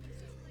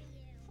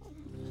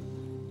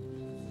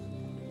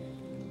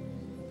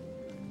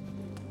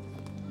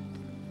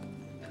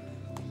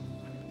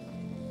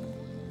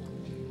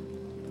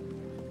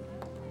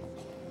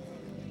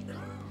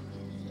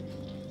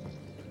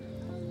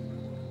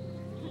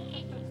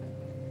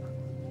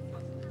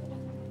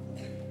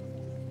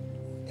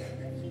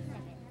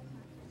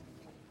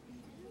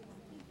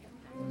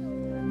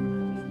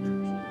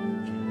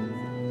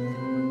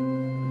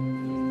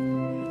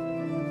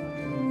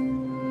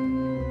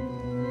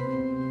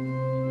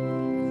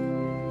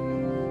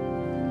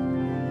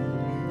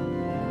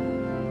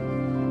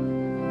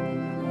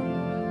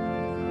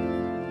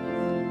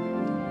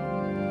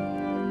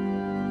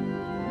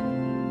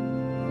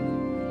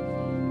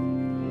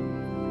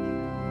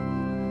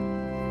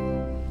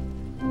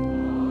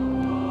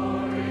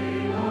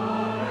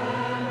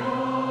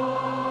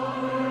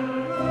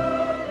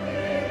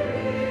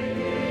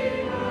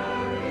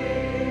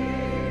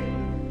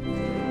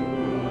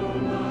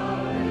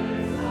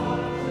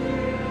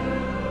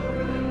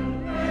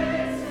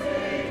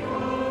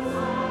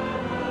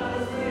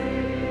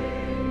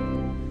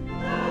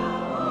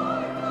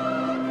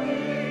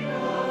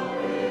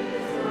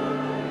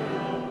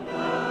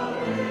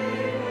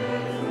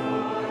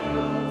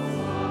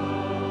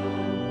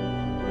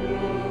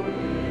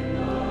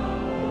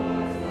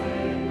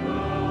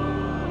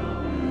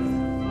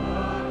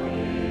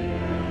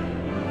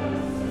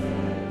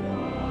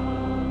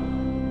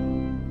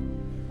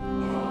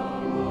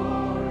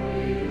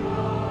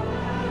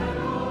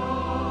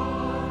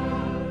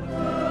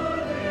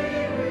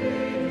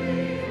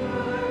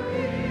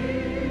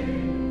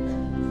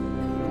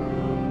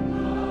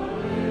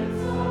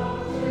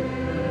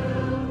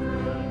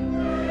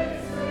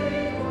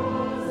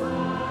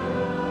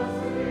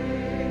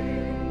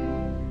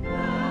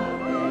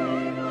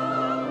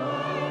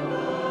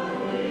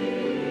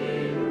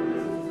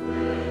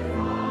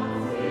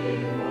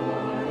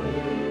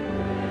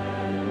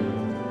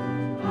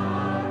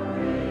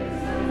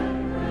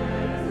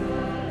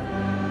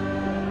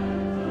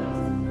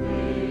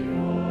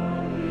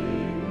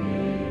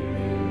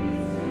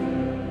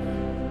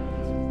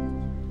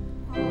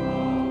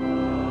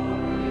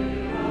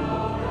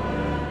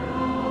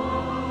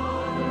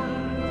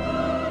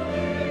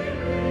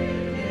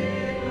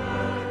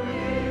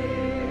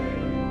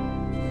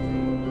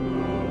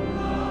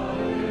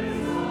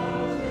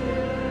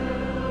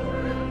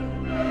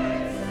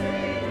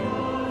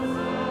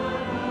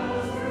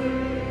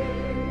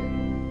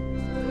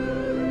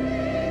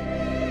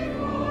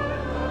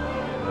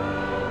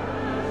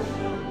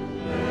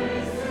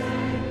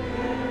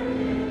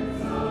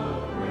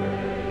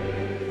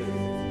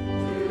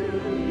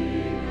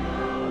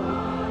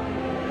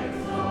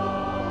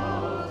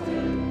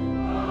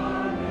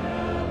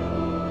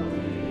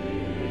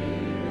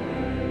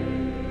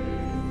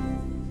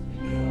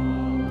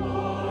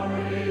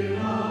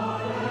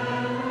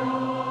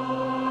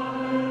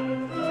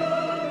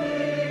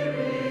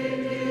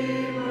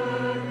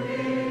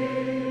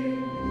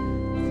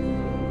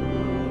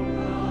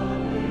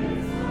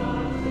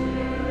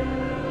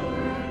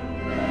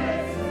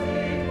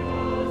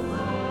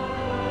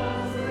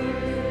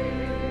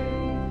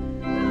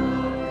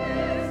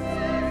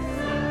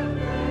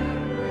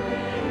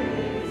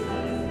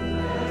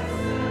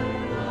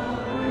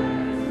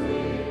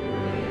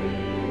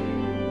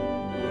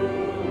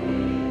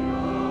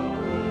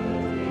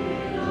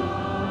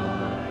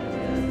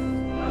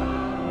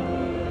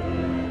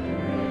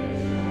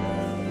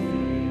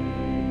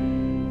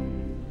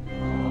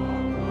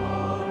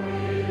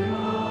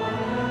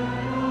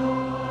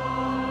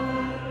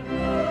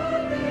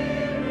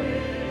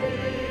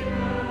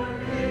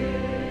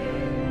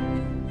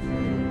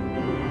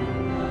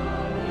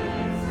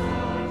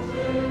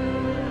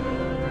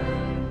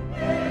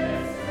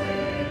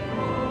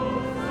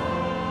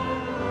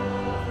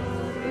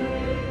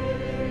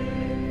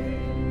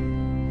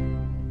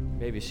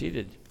 may be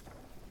seated.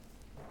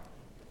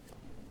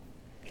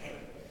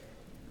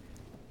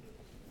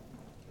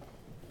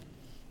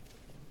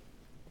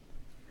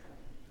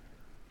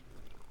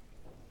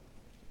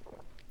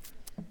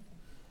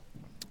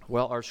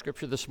 Well, our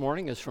scripture this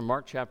morning is from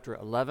Mark chapter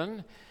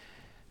 11,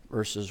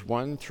 verses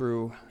 1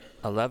 through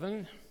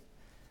 11,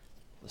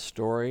 the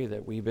story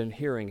that we've been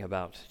hearing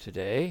about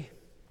today.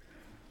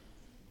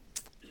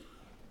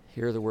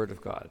 Hear the word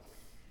of God.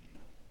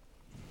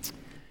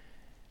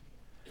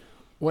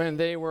 When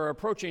they were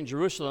approaching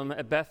Jerusalem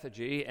at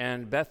Bethphage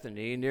and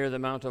Bethany near the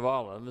Mount of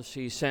Olives,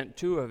 he sent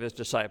two of his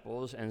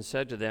disciples and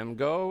said to them,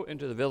 "Go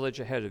into the village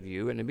ahead of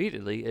you, and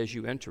immediately as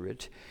you enter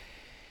it,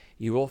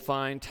 you will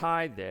find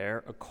tied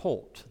there a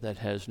colt that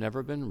has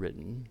never been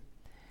ridden.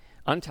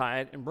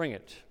 Untie it and bring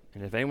it.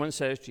 And if anyone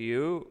says to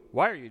you,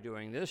 'Why are you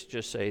doing this?'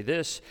 just say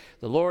this,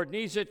 'The Lord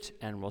needs it,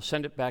 and will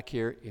send it back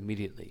here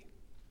immediately.'"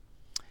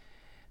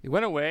 They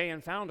went away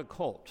and found a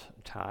colt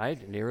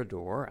tied near a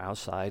door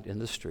outside in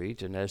the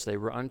street, and as they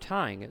were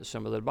untying it,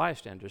 some of the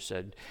bystanders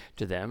said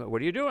to them,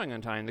 "What are you doing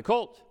untying the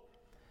colt?"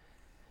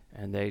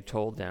 And they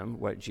told them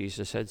what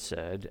Jesus had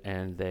said,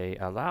 and they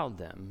allowed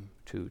them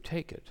to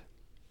take it.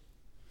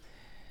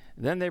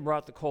 Then they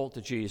brought the colt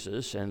to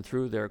Jesus and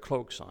threw their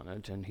cloaks on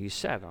it, and he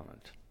sat on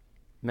it.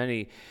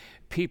 Many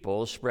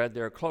people spread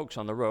their cloaks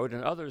on the road,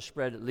 and others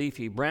spread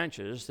leafy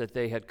branches that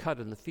they had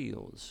cut in the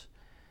fields.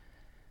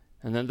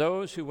 And then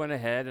those who went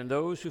ahead and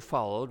those who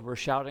followed were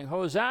shouting,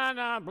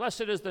 "Hosanna!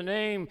 Blessed is the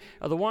name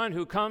of the one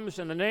who comes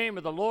in the name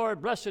of the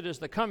Lord. Blessed is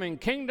the coming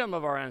kingdom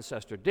of our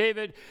ancestor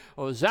David.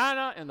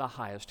 Hosanna in the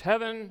highest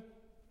heaven."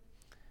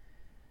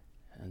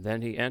 And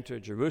then he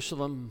entered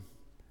Jerusalem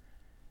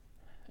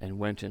and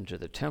went into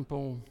the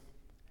temple.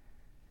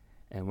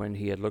 And when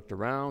he had looked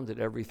around at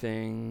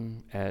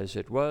everything as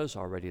it was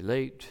already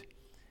late,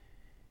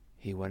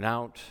 he went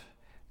out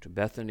to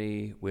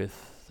Bethany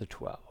with the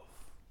 12.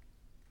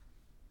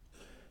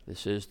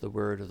 This is the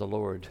word of the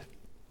Lord.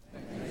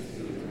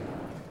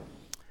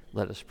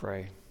 Let us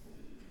pray.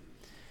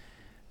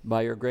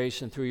 By your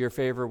grace and through your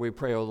favor, we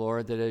pray, O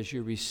Lord, that as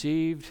you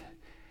received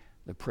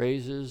the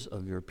praises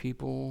of your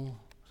people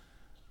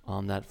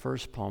on that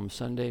first Palm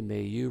Sunday,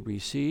 may you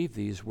receive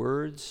these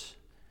words,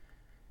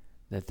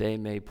 that they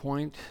may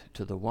point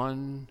to the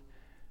one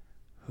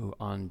who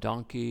on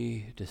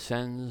donkey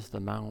descends the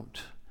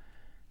mount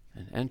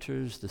and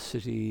enters the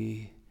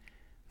city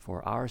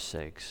for our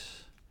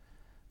sakes,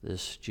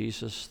 this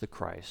Jesus the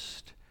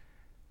Christ.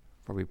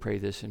 For we pray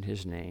this in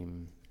his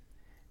name.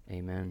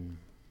 Amen.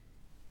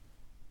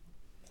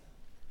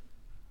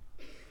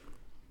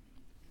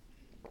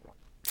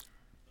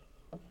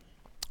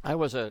 I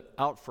was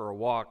out for a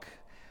walk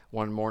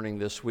one morning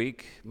this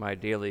week, my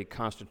daily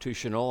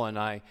constitutional, and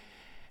I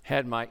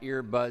had my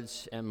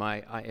earbuds in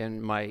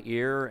my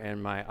ear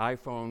and my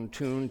iPhone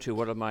tuned to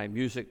one of my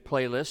music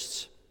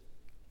playlists.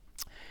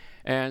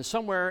 And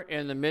somewhere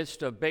in the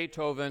midst of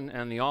Beethoven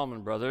and the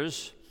Allman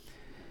Brothers,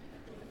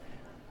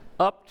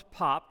 up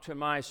popped, to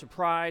my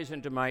surprise,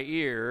 into my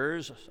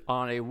ears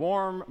on a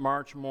warm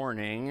March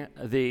morning,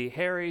 the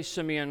Harry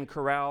Simeon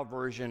chorale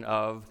version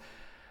of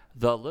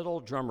 "The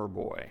Little Drummer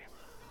Boy."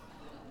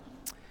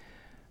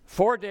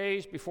 4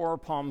 days before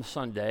Palm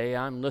Sunday,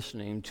 I'm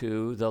listening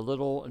to "The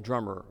Little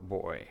Drummer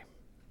Boy."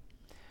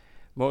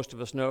 Most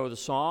of us know the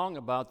song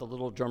about the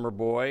little drummer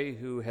boy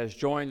who has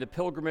joined the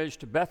pilgrimage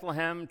to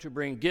Bethlehem to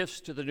bring gifts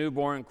to the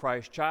newborn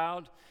Christ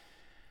child.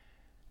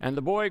 And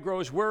the boy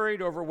grows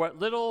worried over what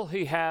little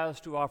he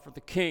has to offer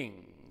the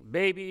king.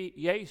 "Baby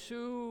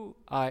Yesu,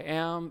 I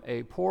am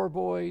a poor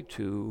boy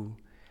too.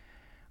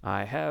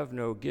 I have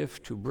no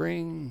gift to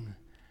bring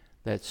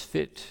that's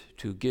fit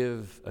to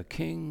give a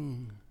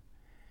king.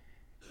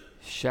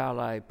 Shall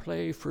I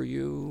play for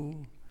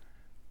you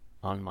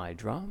on my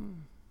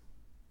drum?"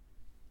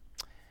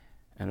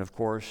 And of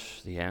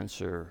course, the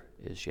answer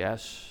is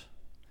yes.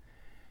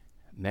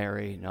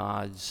 Mary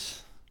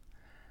nods.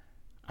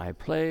 I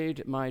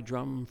played my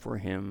drum for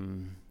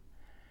him.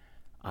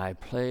 I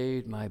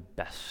played my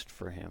best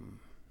for him.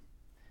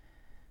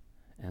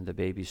 And the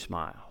baby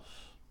smiles.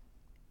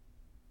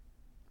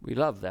 We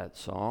love that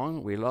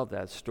song. We love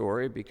that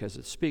story because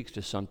it speaks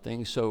to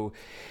something so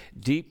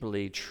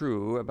deeply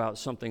true about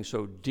something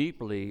so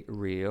deeply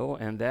real,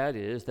 and that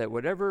is that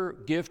whatever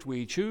gift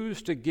we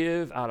choose to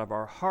give out of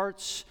our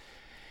hearts,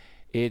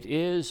 it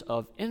is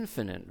of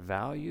infinite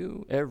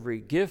value. Every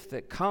gift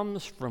that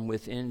comes from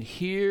within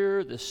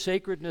here, the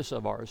sacredness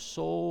of our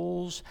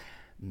souls,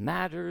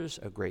 matters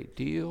a great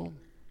deal.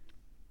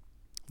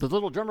 The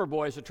Little Drummer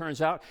Boy, as it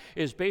turns out,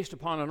 is based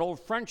upon an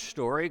old French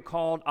story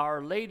called Our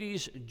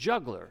Lady's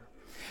Juggler,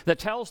 that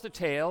tells the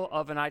tale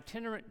of an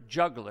itinerant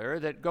juggler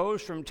that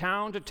goes from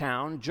town to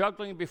town,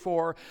 juggling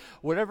before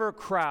whatever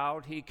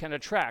crowd he can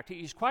attract.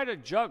 He's quite a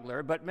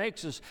juggler, but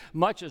makes as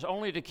much as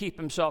only to keep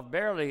himself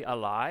barely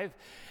alive.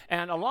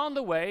 And along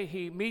the way,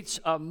 he meets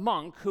a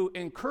monk who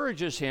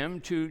encourages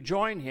him to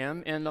join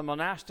him in the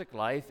monastic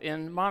life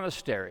in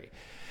monastery.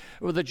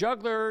 Well, the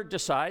juggler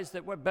decides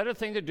that what better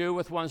thing to do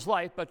with one's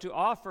life but to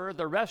offer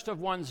the rest of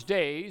one's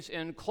days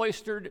in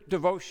cloistered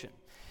devotion.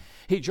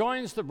 He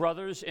joins the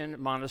brothers in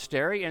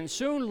monastery and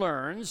soon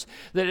learns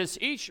that it's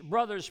each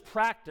brother's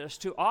practice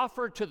to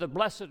offer to the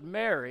Blessed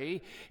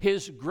Mary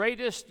his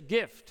greatest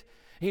gift.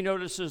 He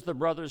notices the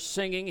brothers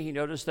singing. He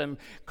notices them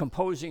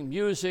composing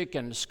music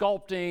and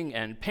sculpting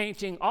and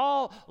painting,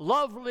 all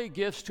lovely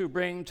gifts to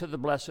bring to the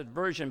Blessed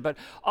Virgin. But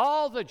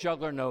all the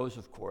juggler knows,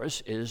 of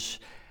course, is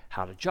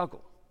how to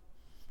juggle.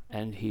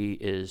 And he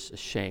is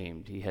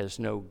ashamed. He has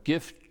no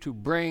gift to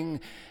bring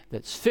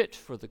that's fit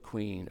for the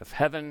Queen of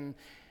Heaven.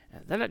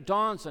 And then it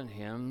dawns on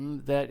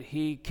him that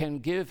he can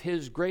give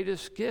his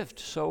greatest gift.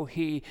 So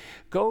he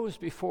goes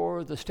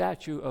before the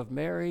statue of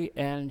Mary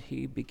and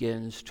he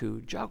begins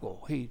to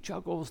juggle. He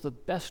juggles the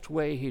best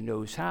way he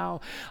knows how.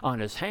 On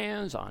his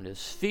hands, on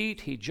his feet,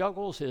 he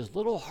juggles his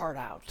little heart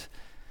out.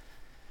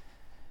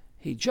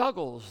 He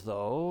juggles,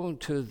 though,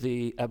 to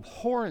the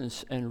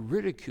abhorrence and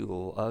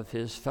ridicule of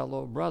his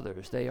fellow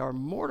brothers. They are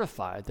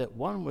mortified that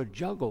one would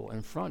juggle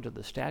in front of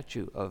the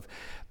statue of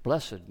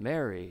Blessed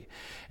Mary.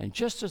 And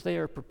just as they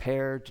are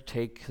prepared to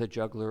take the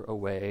juggler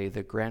away,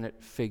 the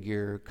granite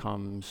figure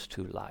comes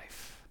to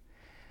life.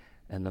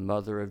 And the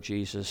mother of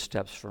Jesus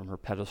steps from her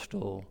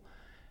pedestal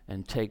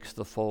and takes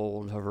the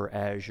fold of her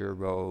azure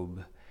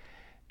robe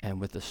and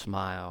with a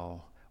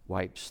smile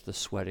wipes the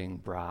sweating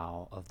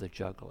brow of the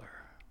juggler.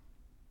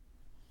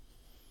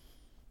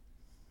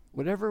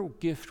 Whatever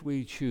gift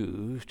we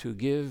choose to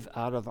give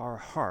out of our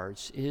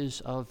hearts is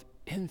of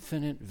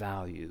infinite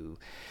value.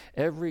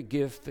 Every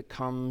gift that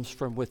comes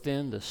from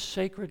within the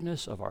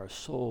sacredness of our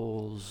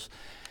souls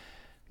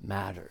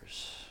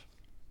matters.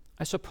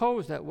 I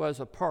suppose that was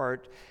a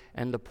part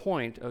and the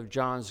point of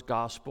John's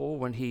gospel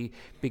when he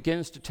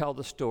begins to tell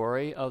the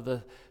story of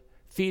the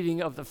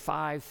feeding of the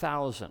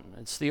 5,000.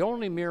 It's the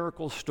only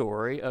miracle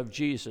story of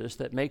Jesus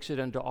that makes it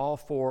into all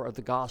four of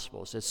the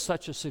Gospels. It's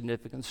such a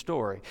significant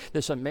story.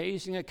 This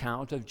amazing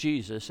account of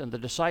Jesus and the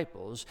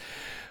disciples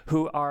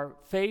who are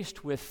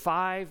faced with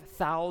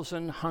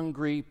 5,000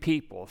 hungry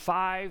people.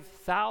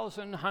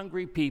 5,000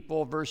 hungry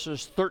people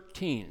versus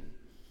 13.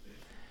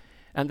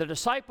 And the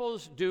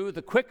disciples do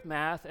the quick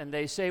math and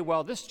they say,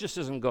 well, this just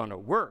isn't going to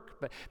work.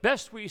 But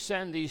best we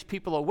send these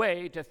people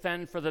away to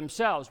fend for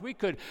themselves. We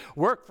could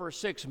work for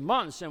 6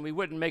 months and we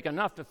wouldn't make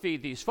enough to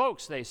feed these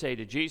folks, they say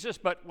to Jesus.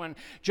 But when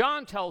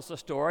John tells the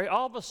story,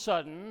 all of a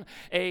sudden,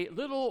 a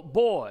little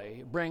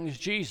boy brings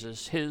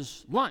Jesus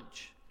his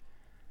lunch.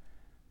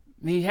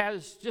 He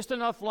has just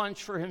enough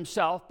lunch for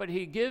himself, but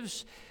he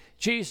gives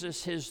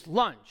Jesus his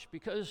lunch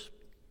because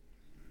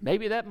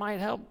maybe that might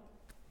help.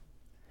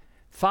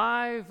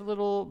 5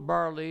 little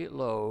barley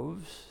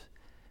loaves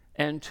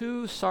and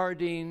 2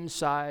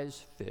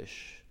 sardine-sized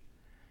fish.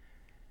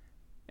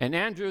 And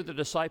Andrew, the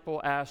disciple,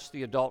 asked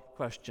the adult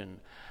question,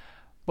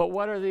 but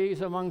what are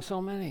these among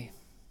so many?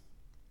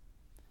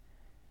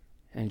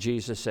 And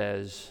Jesus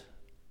says,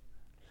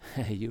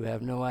 you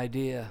have no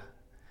idea.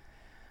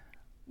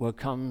 What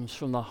comes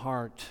from the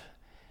heart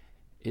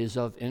is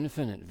of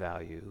infinite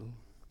value.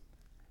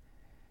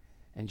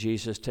 And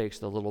Jesus takes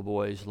the little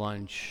boy's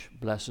lunch,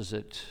 blesses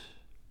it,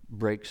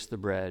 breaks the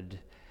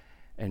bread,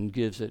 and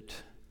gives it,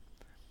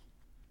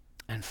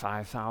 and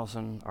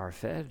 5,000 are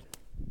fed.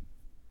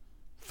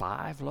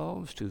 5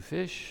 loaves, 2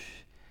 fish.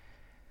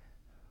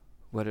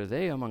 What are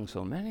they among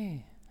so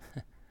many?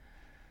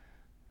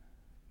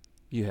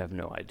 You have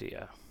no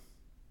idea.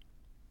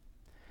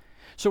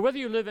 So whether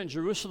you live in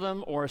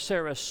Jerusalem or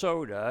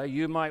Sarasota,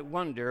 you might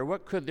wonder,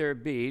 what could there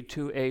be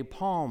to a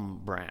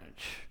palm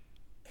branch?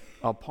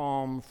 A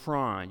palm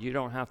frond. You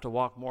don't have to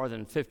walk more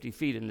than 50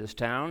 feet in this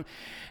town,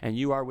 and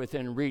you are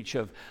within reach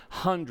of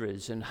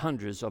hundreds and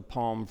hundreds of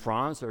palm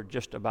fronds. They're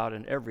just about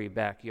in every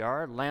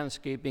backyard.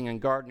 Landscaping and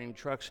gardening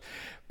trucks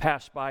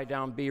pass by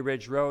down Bee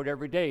Ridge Road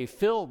every day,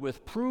 filled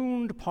with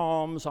pruned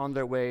palms on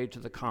their way to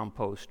the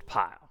compost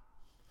pile.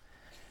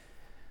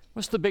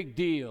 What's the big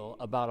deal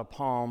about a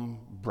palm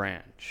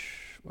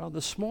branch? Well,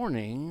 this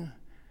morning,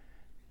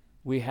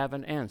 we have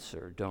an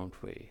answer,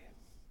 don't we?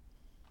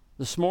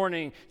 This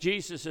morning,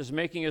 Jesus is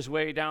making his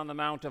way down the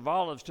Mount of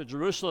Olives to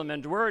Jerusalem,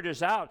 and word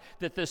is out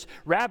that this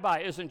rabbi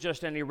isn't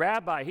just any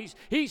rabbi.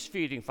 He's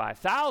feeding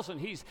 5,000.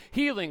 He's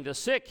healing the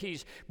sick.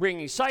 He's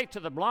bringing sight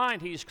to the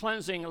blind. He's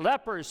cleansing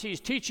lepers.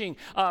 He's teaching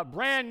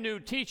brand new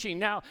teaching.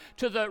 Now,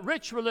 to the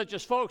rich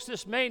religious folks,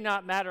 this may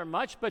not matter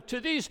much, but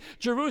to these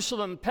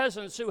Jerusalem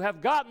peasants who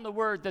have gotten the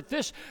word that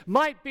this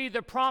might be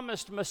the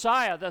promised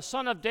Messiah, the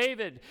Son of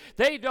David,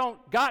 they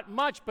don't got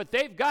much, but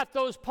they've got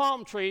those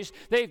palm trees.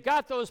 They've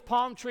got those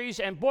palm trees.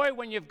 And boy,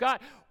 when you've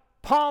got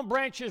palm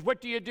branches, what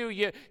do?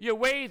 You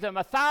wave them.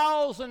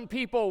 1,000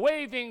 people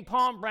waving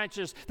palm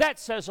branches. That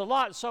says a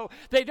lot. So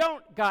they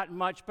don't got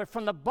much, but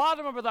from the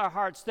bottom of their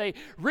hearts, they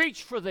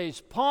reach for these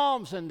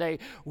palms and they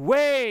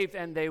wave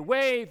and they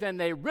wave and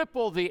they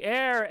ripple the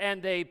air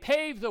and they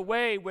pave the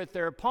way with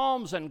their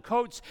palms and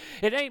coats.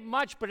 It ain't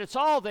much, but it's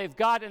all they've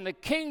got. And the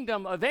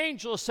kingdom of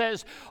angels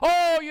says,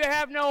 oh, you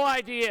have no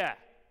idea.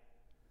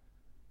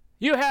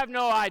 You have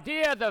no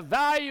idea the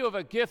value of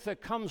a gift that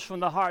comes from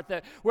the heart,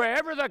 that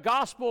wherever the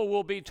gospel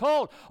will be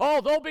told,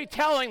 oh, they'll be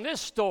telling this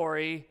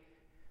story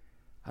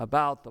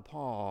about the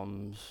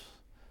palms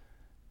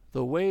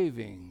the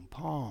waving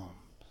palms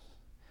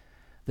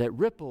that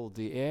rippled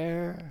the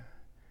air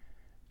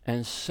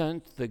and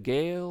sent the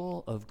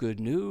gale of good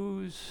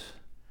news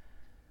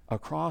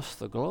across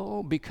the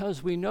globe,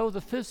 because we know the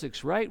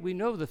physics, right? We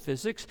know the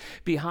physics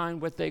behind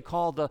what they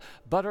call the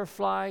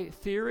butterfly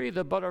theory.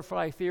 The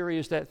butterfly theory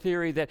is that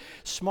theory that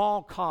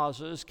small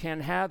causes can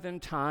have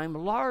in time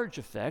large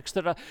effects,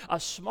 that a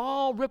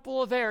small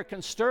ripple of air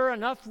can stir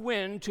enough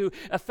wind to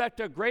affect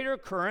a greater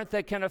current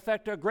that can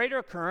affect a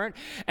greater current,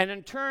 and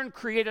in turn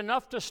create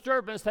enough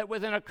disturbance that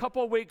within a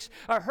couple weeks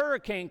a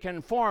hurricane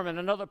can form in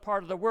another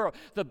part of the world.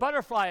 The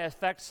butterfly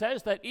effect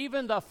says that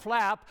even the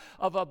flap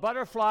of a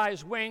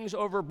butterfly's wings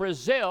over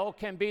Brazil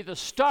can be the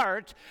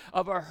start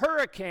of a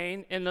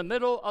hurricane in the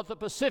middle of the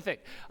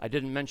Pacific. I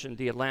didn't mention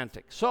the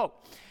Atlantic. So,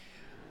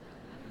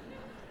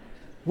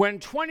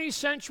 when 20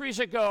 centuries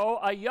ago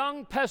a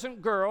young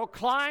peasant girl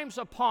climbs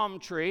a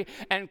palm tree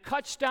and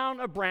cuts down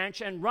a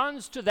branch and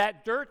runs to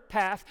that dirt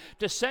path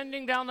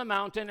descending down the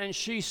mountain, and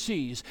she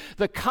sees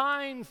the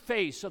kind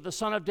face of the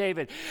Son of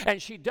David,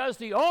 and she does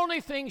the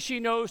only thing she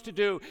knows to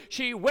do.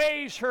 She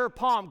waves her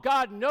palm.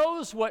 God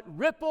knows what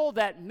ripple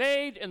that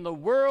made in the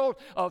world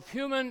of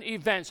human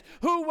events.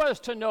 Who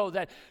was to know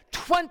that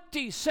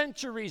 20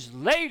 centuries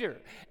later,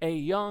 a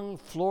young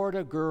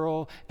Florida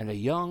girl and a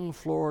young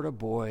Florida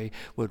boy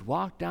would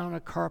walk down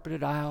a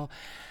carpeted aisle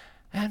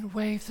and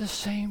wave the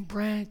same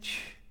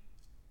branch?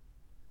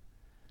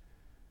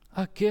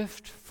 A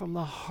gift from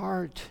the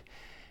heart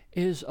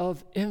is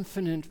of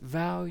infinite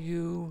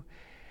value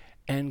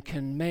and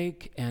can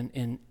make an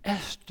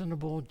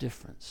inestimable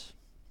difference.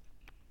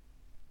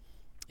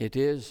 It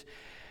is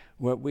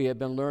what we have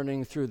been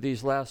learning through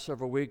these last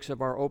several weeks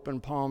of our Open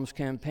Palms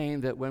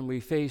campaign, that when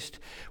faced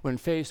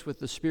with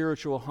the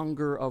spiritual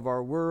hunger of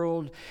our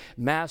world,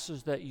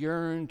 masses that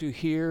yearn to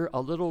hear a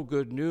little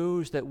good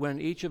news, that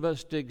when each of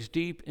us digs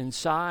deep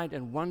inside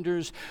and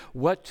wonders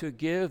what to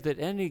give, that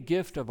any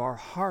gift of our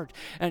heart,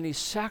 any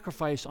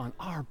sacrifice on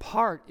our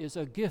part is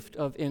a gift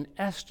of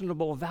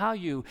inestimable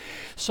value.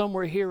 Some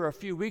were here a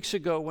few weeks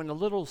ago when the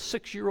little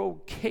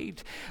 6-year-old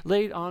Kate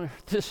laid on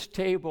this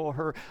table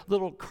her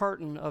little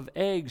carton of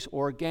eggs,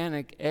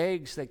 organic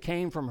eggs that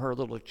came from her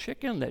little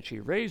chicken that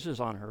she raises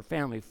on her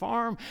family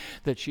farm,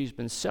 that she's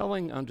been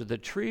selling under the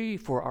tree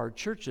for our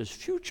church's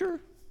future.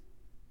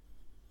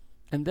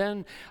 And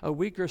then a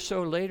week or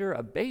so later,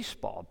 a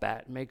baseball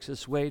bat makes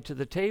its way to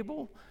the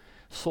table,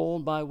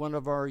 sold by one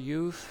of our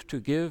youth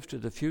to give to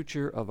the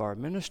future of our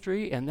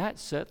ministry, and that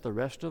set the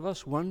rest of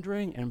us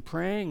wondering and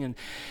praying and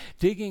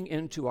digging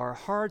into our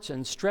hearts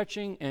and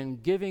stretching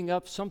and giving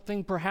up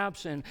something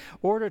perhaps in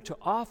order to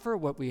offer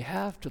what we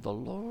have to the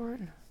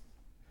Lord.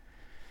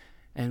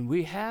 And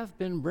we have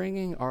been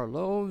bringing our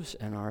loaves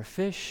and our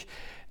fish,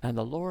 and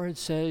the Lord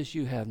says,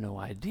 you have no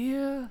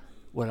idea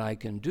what I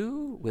can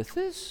do with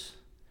this.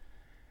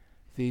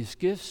 These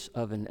gifts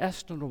of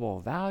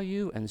inestimable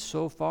value, and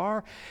so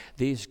far,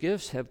 these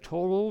gifts have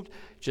totaled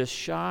just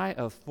shy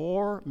of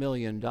 $4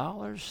 million,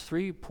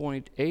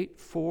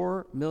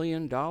 $3.84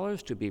 million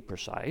to be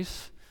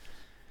precise.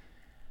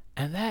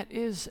 And that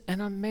is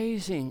an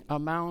amazing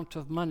amount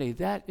of money.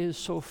 That is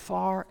so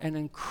far an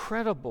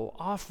incredible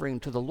offering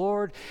to the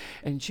Lord.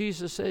 And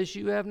Jesus says,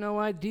 you have no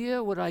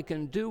idea what I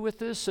can do with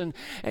this. And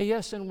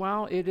yes, and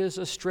while it is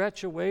a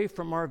stretch away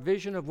from our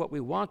vision of what we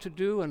want to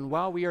do, and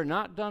while we are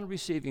not done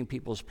receiving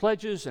people's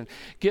pledges and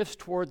gifts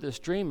toward this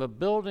dream of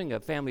building a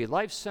family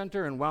life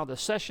center, and while the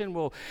session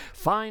will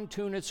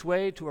fine-tune its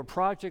way to a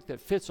project that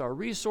fits our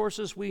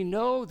resources, we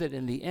know that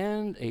in the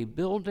end, a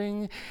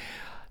building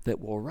that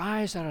will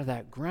rise out of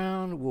that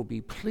ground will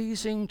be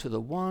pleasing to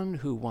the one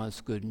who wants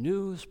good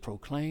news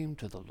proclaimed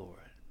to the Lord.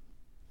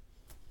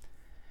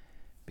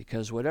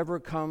 Because whatever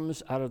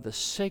comes out of the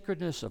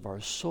sacredness of our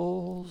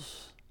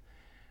souls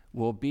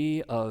will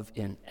be of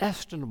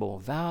inestimable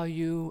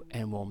value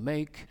and will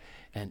make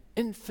an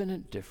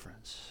infinite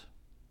difference.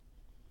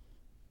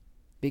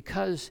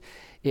 Because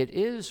it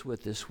is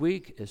what this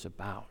week is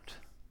about.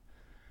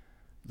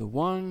 The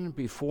one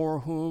before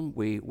whom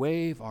we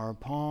wave our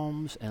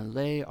palms and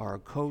lay our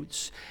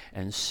coats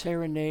and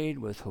serenade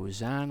with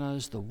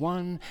hosannas, the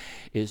one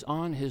is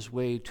on his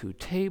way to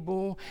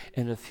table.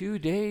 In a few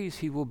days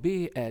he will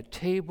be at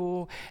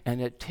table, and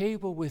at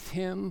table with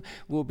him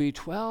will be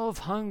 12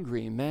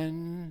 hungry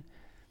men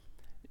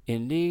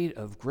in need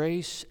of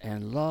grace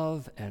and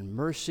love and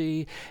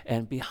mercy,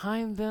 and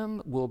behind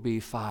them will be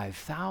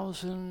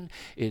 5,000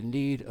 in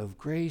need of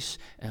grace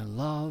and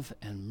love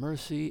and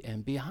mercy,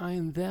 and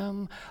behind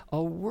them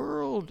a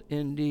world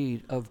in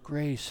need of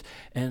grace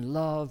and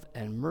love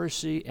and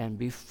mercy, and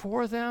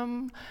before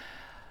them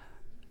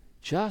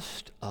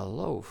just a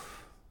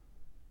loaf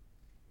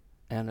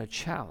and a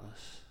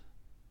chalice.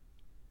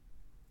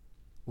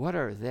 What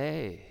are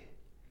they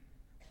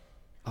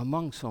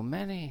among so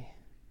many?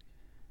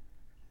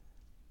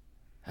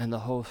 And the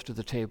host of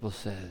the table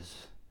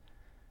says,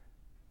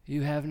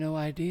 you have no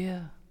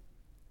idea.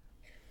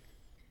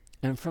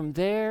 And from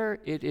there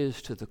it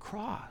is to the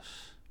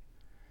cross.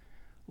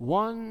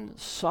 One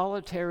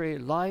solitary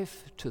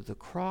life to the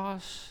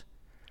cross,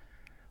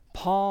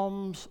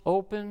 palms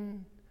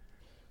open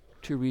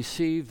to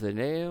receive the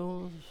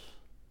nails.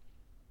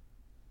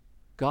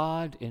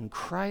 God in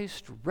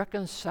Christ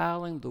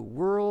reconciling the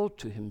world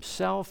to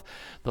himself,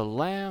 the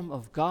Lamb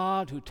of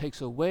God who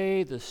takes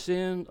away the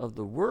sin of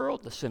the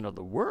world, the sin of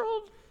the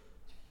world.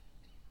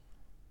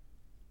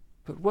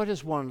 But what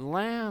is one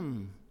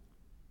lamb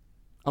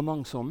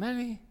among so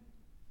many?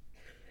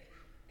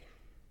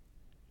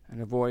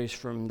 And a voice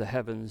from the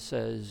heavens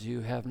says,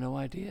 you have no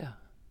idea.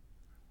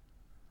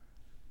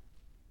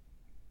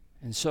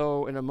 And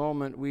so in a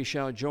moment we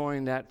shall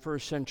join that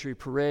first century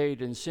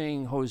parade and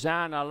sing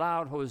Hosanna,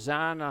 loud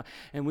Hosanna,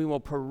 and we will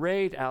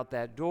parade out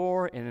that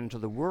door and into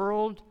the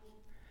world.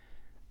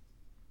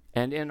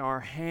 And in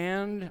our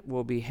hand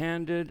will be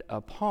handed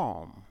a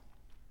palm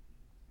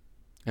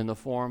in the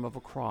form of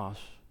a cross.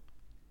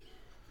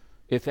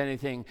 If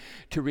anything,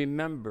 to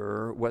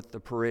remember what the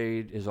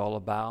parade is all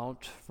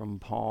about, from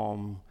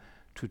palm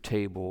to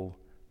table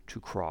to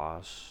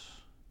cross.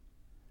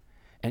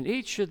 And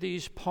each of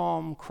these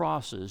palm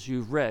crosses,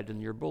 you've read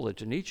in your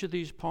bulletin, each of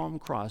these palm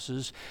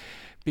crosses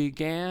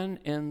began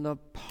in the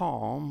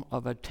palm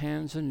of a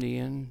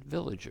Tanzanian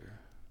villager.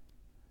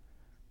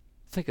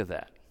 Think of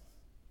that.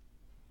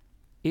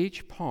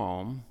 Each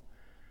palm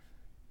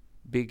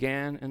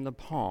began in the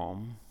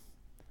palm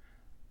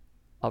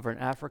of an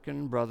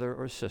African brother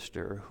or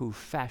sister who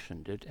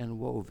fashioned it and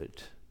wove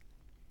it.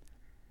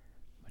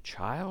 A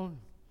child,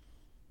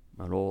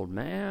 an old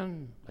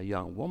man, a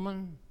young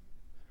woman,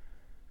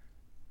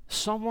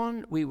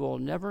 someone we will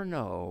never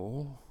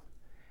know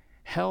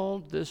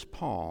held this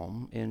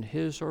palm in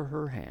his or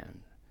her hand,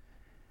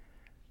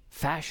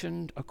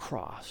 fashioned a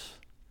cross,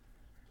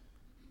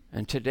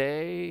 and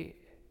today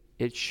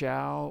it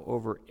shall,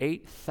 over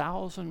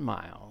 8,000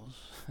 miles,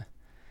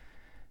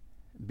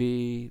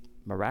 be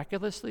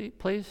miraculously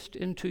placed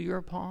into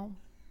your palm.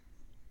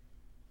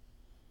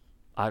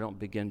 I don't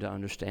begin to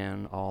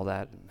understand all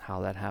that and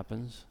how that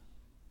happens.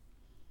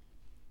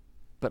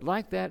 But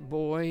like that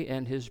boy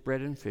and his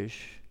bread and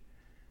fish,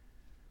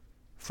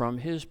 from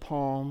his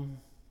palm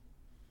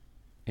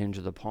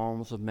into the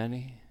palms of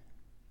many,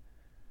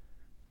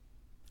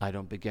 I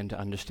don't begin to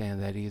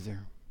understand that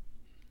either.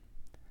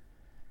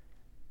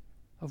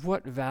 Of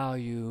what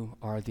value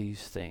are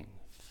these things?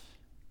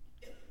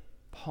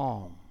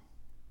 Palm,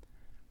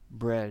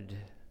 bread,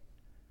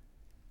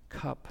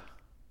 cup,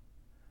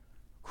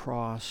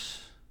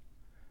 cross,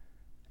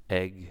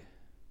 egg,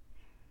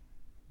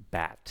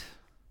 bat,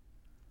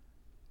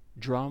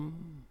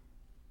 drum,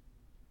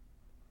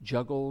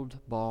 juggled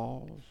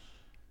balls,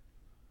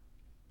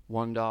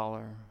 $1,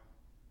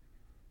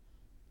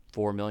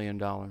 $4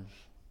 million. Of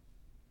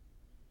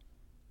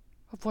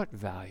what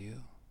value?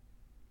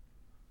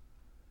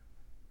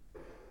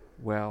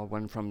 Well,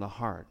 when from the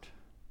heart,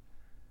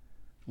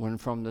 when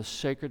from the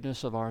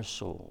sacredness of our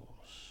souls,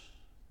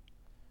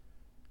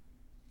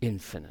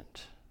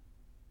 infinite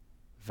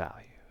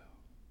value.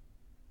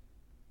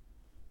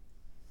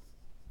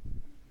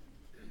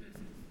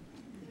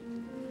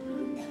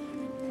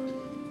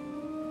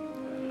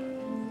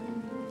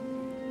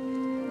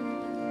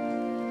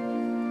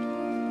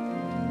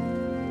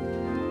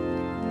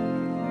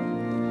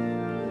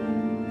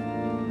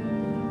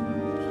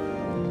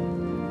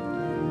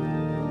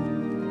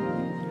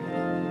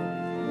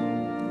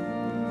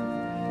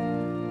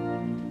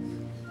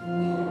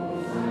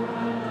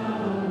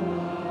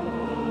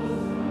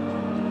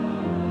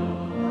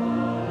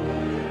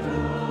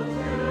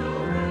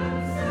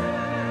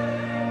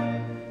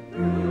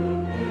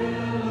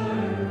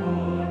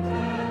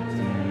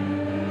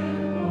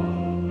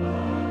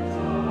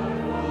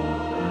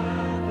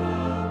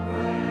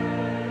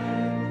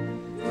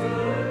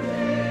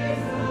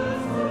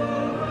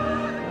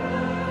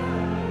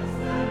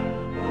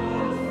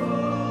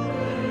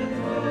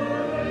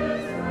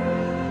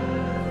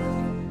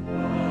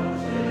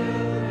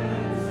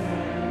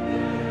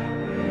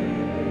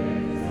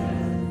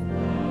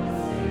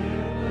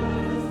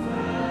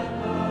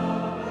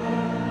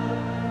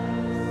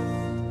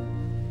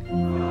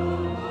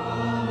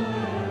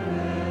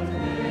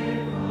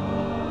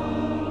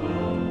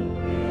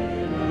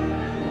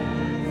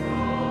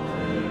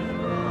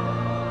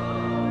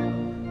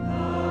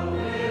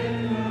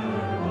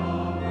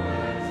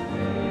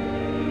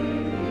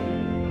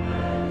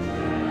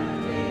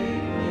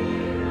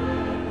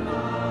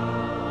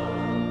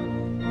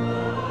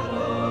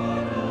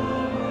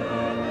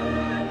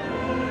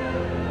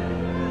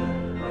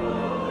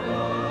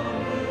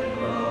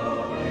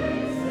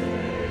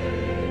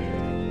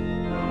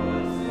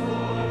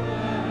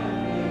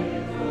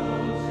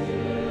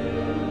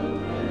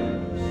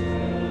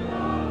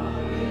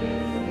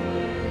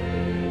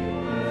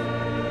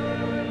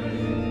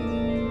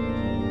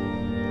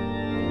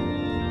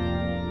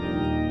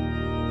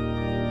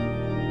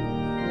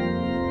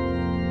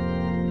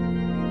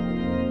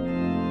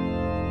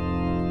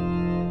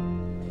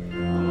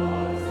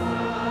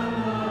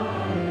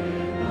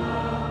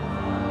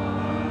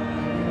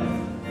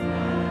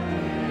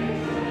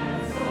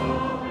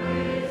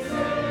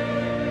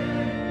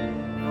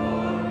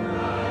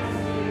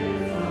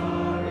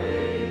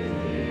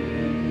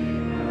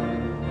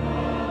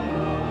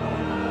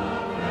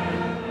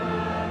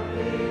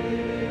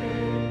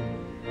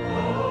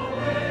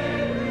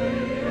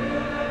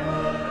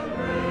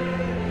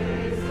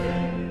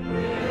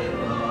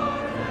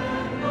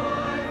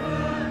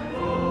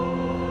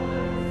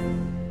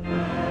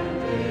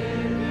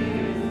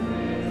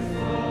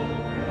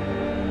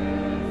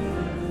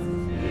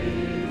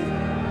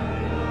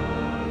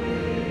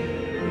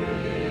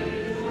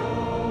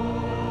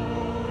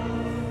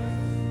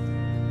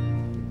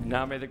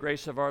 Now may the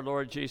grace of our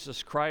Lord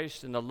Jesus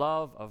Christ and the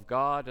love of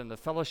God and the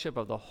fellowship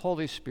of the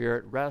Holy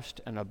Spirit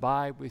rest and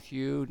abide with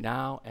you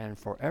now and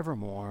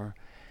forevermore.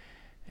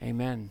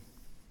 Amen.